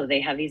like, oh,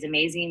 they have these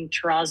amazing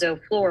terrazzo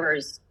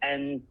floors,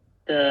 and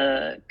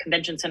the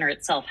convention center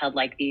itself had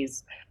like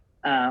these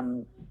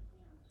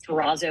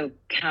terrazzo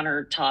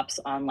countertops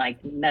on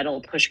like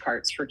metal push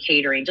carts for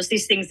catering, just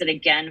these things that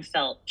again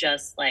felt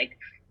just like,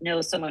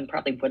 no, someone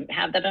probably wouldn't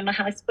have that in a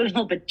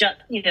hospital, but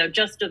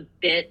just a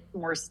bit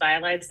more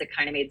stylized that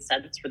kind of made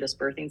sense for this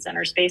birthing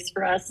center space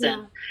for us. Yeah.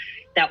 And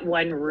that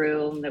one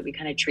room that we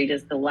kind of treat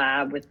as the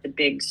lab with the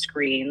big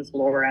screens,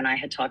 Laura and I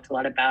had talked a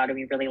lot about, and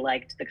we really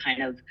liked the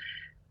kind of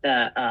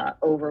the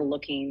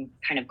overlooking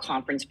kind of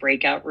conference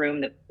breakout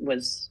room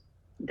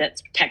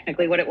that's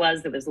technically what it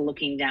was, that was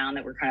looking down,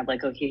 that we're kind of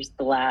like, oh, here's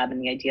the lab, and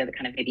the idea that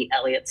kind of maybe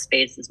Elliot's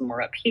space is more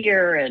up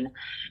here. And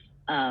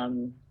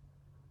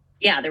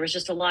there was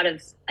just a lot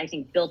of, I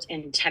think,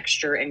 built-in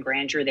texture and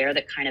grandeur there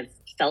that kind of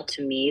felt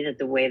to me that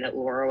the way that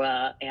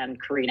Laura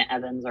and Karina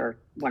Evans, our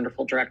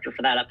wonderful director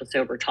for that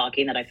episode, were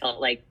talking, that I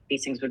felt like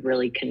these things would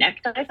really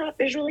connect, I thought,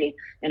 visually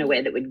in a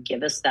way that would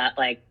give us that,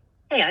 like,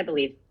 hey, I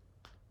believe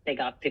they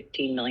got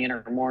 15 million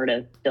or more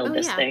to build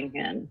this thing.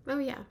 And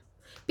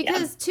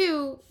because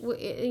too,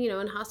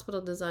 in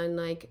hospital design,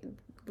 like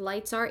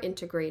lights are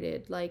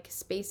integrated, like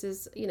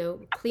spaces,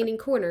 cleaning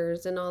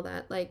corners and all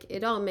that, like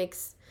it all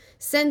makes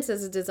sense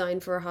as a design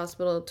for a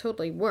hospital. It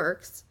totally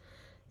works.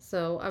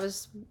 So I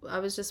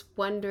was just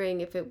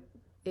wondering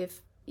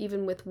if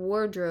even with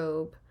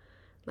wardrobe,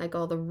 like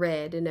all the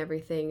red and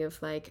everything,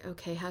 of like,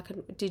 okay,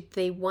 did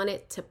they want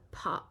it to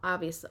pop?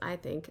 Obviously, I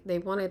think they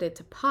wanted it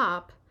to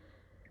pop.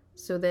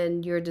 So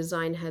then your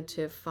design had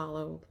to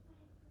follow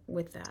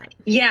with that.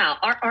 Yeah,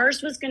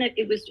 ours was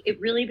it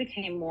really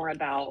became more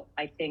about,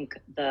 I think,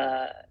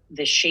 the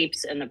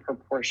shapes and the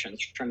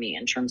proportions for me,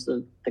 in terms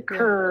of the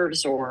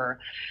curves or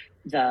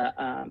the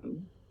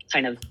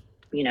kind of,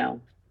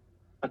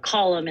 a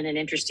column in an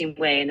interesting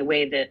way, in the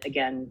way that,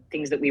 again,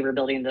 things that we were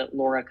building that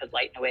Laura could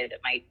light in a way that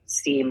might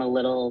seem a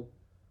little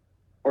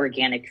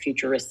organic,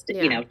 futuristic,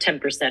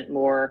 10%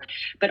 more.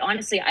 But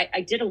honestly,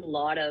 I did a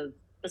lot of,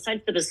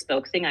 besides the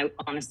bespoke thing, I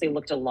honestly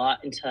looked a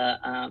lot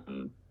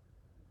into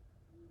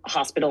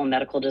hospital and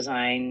medical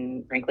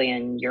design, frankly,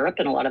 in Europe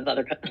and a lot of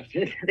other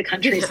the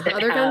countries that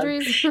other have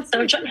countries,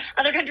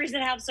 other countries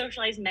that have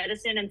socialized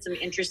medicine, and some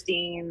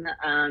interesting,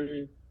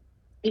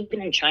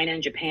 even in China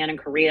and Japan and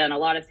Korea, and a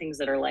lot of things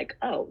that are like,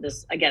 oh,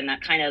 this again,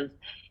 that kind of,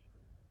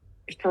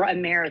 for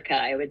America,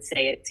 I would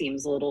say it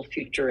seems a little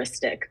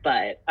futuristic,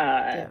 but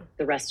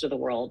the rest of the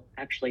world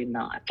actually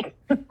not.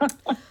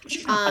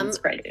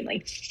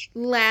 Unsurprisingly.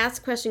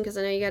 Last question, because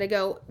I know you got to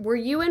go. Were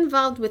you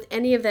involved with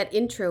any of that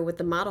intro with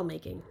the model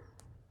making?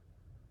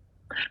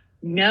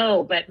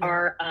 No, but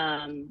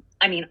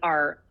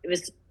it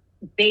was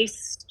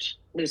based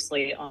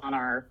loosely on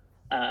our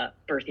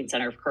birthing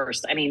center, of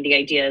course. I mean, the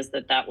idea is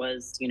that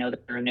was,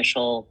 their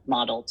initial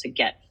model to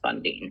get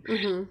funding.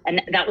 Mm-hmm.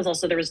 And that was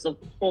also, there was the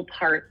whole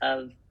part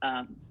of,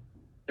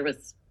 there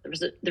was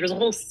a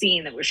whole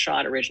scene that was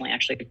shot originally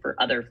actually for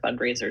other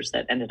fundraisers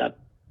that ended up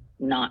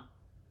not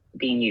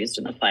being used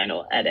in the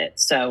final edit.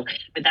 So,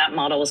 but that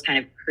model was kind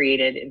of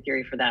created in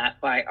theory for that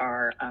by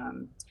our,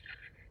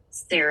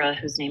 Sarah,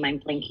 whose name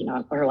I'm blanking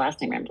on, or her last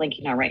name I'm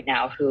blanking on right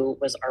now, who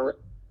was our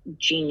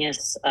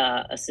genius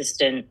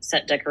assistant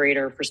set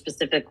decorator for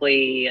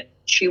specifically,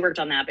 she worked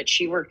on that, but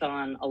she worked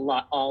on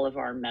all of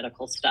our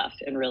medical stuff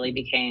and really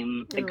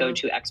became the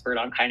go-to expert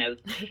on kind of,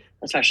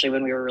 especially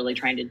when we were really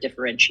trying to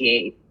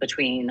differentiate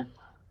between,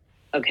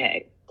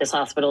 okay, this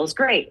hospital is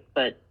great,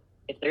 but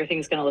if their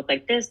thing's going to look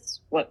like this,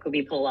 what could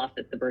we pull off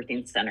at the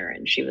birthing center?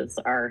 And she was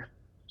our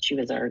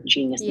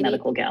genius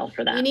medical gal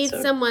for that. You need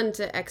someone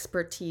to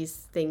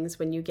expertise things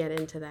when you get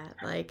into that.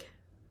 Like,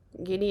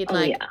 you need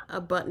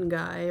a button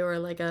guy or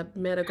like a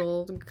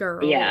medical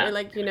girl. Yeah. Or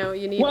like, you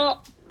need.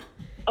 Well,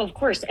 of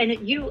course.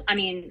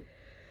 And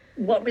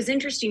what was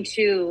interesting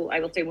too, I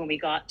will say, when we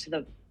got to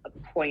the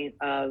point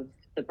of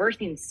the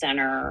birthing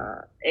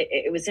center,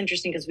 it was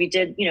interesting because we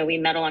did, we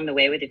met along the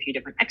way with a few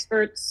different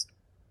experts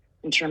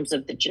in terms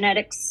of the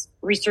genetics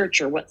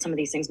research or what some of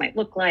these things might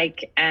look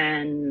like.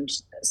 And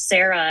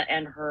Sarah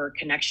and her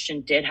connection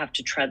did have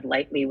to tread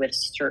lightly with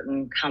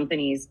certain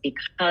companies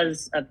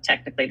because of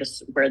technically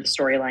where the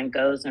storyline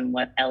goes and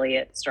what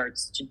Elliot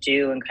starts to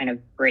do and kind of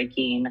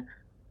breaking,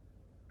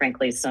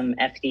 frankly, some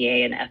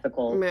FDA and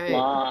ethical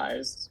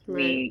laws.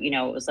 Right.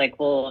 It was like,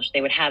 well,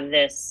 they would have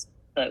this,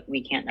 but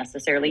we can't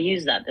necessarily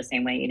use that the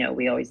same way,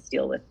 we always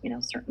deal with,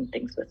 certain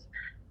things with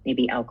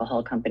maybe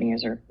alcohol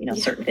companies or,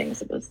 certain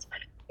things.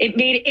 It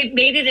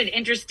made it an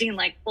interesting,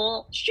 like,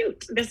 well,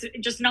 shoot, this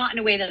just not in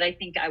a way that I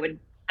think I would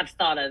have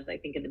thought of, I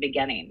think in the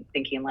beginning,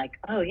 thinking like,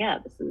 oh yeah,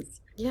 this is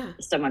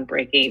someone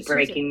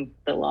breaking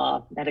the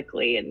law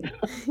medically. And okay,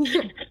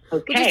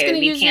 we're just going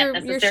to use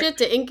your shit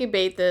to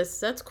incubate this.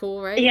 That's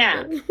cool, right?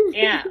 Yeah.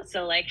 Yeah.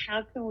 So like,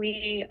 how can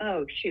we,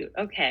 oh shoot.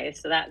 Okay.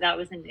 So that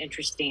was an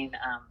interesting,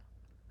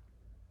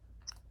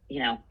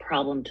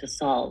 problem to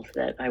solve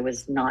that I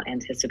was not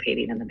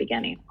anticipating in the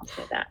beginning. I'll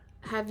say that.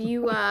 Have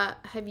you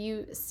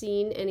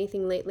seen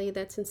anything lately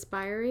that's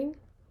inspiring?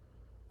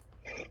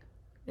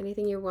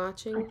 Anything you're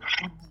watching? What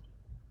have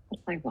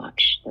I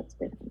watched that's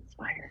been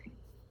inspiring?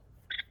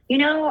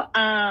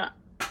 I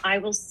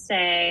will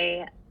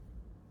say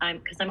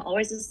because I'm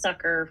always a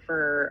sucker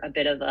for a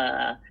bit of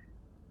a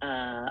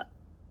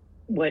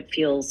what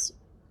feels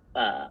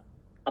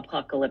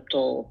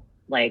apocalyptic,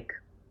 like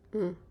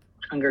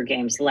Hunger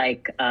Games.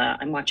 Like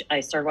I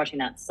started watching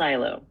that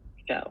Silo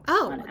show.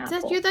 Oh,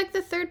 you're like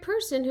the third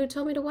person who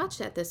told me to watch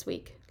that this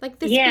week. Like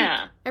this week,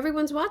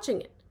 everyone's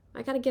watching it.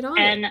 I got to get on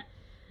it.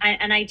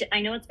 And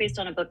I know it's based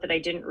on a book that I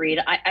didn't read.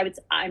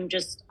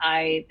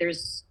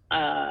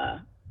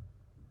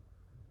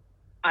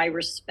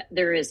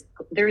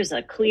 There is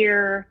a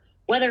clear,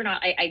 whether or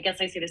not, I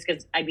guess I say this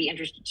because I'd be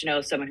interested to know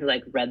if someone who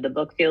like read the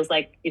book feels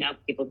like,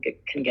 people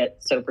can get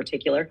so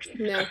particular.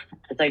 No.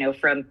 As I know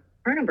from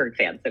Cronenberg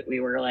fans that we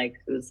were like,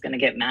 who's going to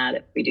get mad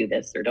if we do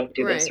this or don't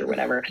do this or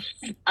whatever.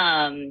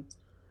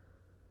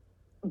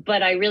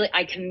 But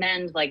I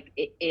commend, like,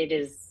 it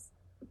is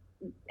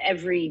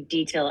every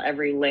detail,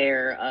 every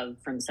layer of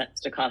from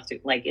sets to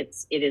costume. Like it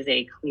is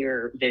a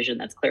clear vision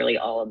that's clearly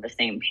all on the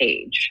same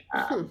page.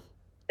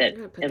 That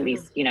at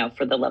least,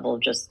 for the level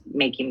of just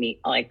making me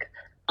like,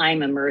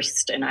 I'm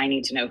immersed and I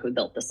need to know who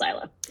built the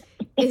silo.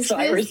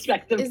 I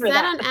respect them for that. Is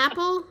that on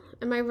Apple?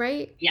 Am I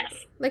right? Yes.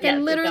 Like, yes,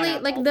 I'm literally,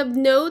 like, the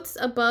notes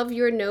above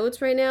your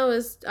notes right now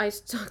is, I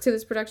talked to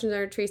this production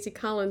designer, Tracy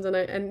Collins,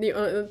 and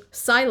the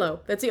Silo.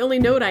 That's the only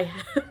note I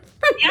have.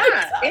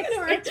 Yeah,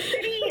 it's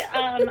pretty,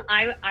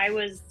 I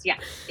was,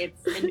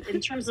 it's, in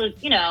terms of,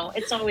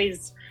 it's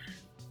always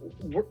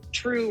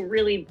true,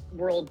 really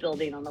world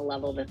building on the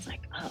level that's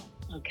like, oh,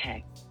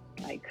 okay.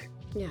 Like,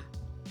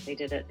 they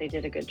did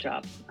a good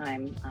job.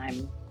 I'm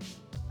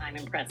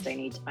impressed.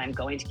 I'm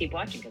going to keep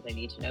watching because I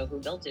need to know who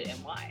built it and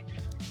why.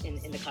 In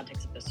the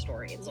context of the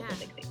story, it's a whole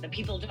big thing. The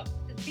people that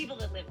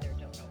live there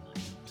don't know why.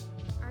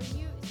 So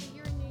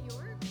you're in New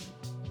York?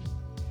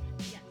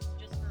 Yes,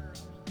 just for.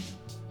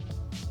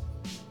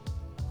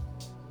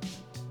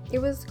 It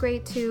was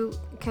great to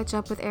catch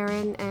up with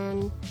Erin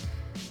and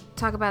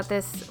talk about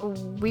this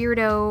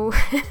weirdo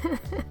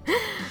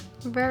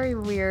very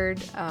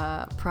weird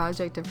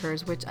project of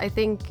hers, which I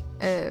think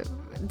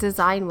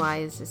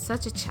design-wise is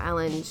such a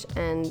challenge,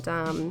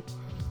 and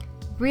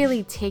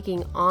really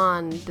taking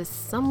on the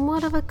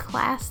somewhat of a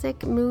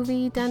classic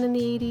movie done in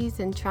the 80s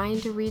and trying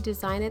to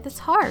redesign it. That's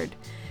hard.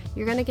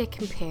 You're gonna get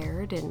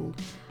compared, and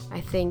I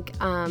think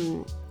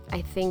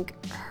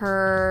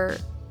her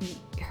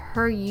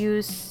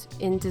use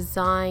in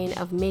design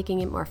of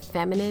making it more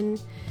feminine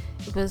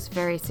was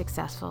very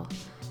successful.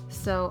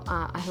 So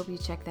I hope you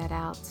check that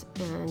out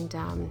and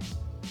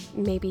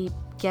maybe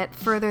get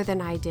further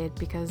than I did,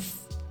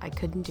 because I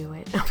couldn't do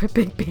it. I'm a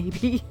big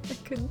baby. I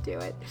couldn't do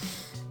it.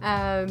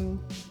 I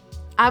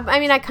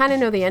mean, I kind of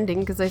know the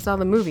ending because I saw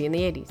the movie in the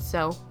 80s,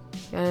 so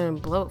I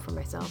didn't blow it for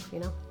myself, you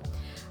know.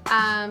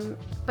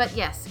 But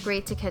yes,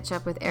 great to catch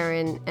up with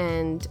Erin,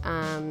 and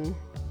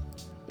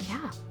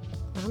yeah,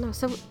 I don't know.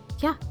 So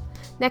yeah,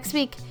 next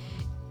week,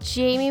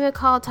 Jamie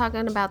McCall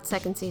talking about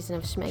second season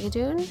of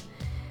Schmegadoon,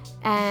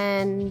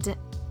 and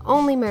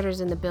Only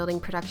Murders in the Building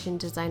production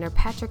designer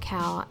Patrick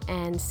Howe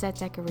and set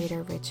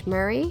decorator Rich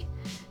Murray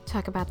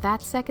talk about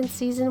that second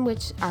season,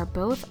 which are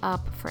both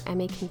up for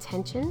Emmy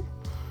contention.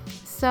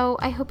 So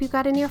I hope you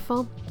got an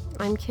earful.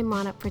 I'm Kim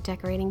Monup for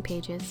Decorating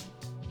Pages.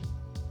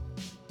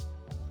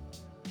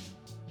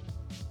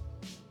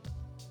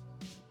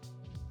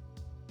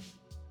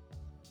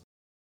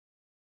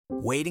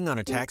 Waiting on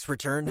a tax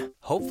return?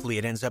 Hopefully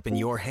it ends up in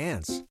your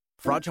hands.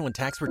 Fraudulent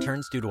tax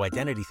returns due to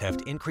identity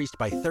theft increased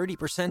by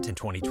 30% in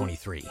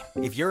 2023.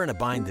 If you're in a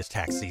bind this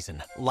tax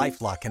season,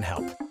 LifeLock can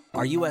help.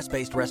 Our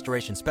U.S.-based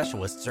restoration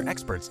specialists are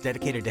experts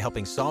dedicated to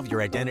helping solve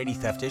your identity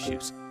theft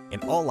issues.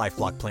 And all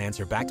LifeLock plans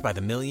are backed by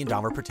the $1 Million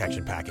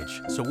Protection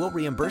Package. So we'll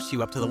reimburse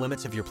you up to the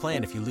limits of your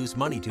plan if you lose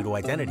money due to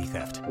identity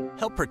theft.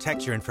 Help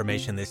protect your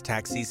information this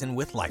tax season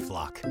with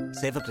LifeLock.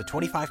 Save up to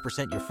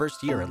 25% your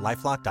first year at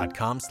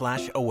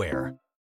LifeLock.com/aware.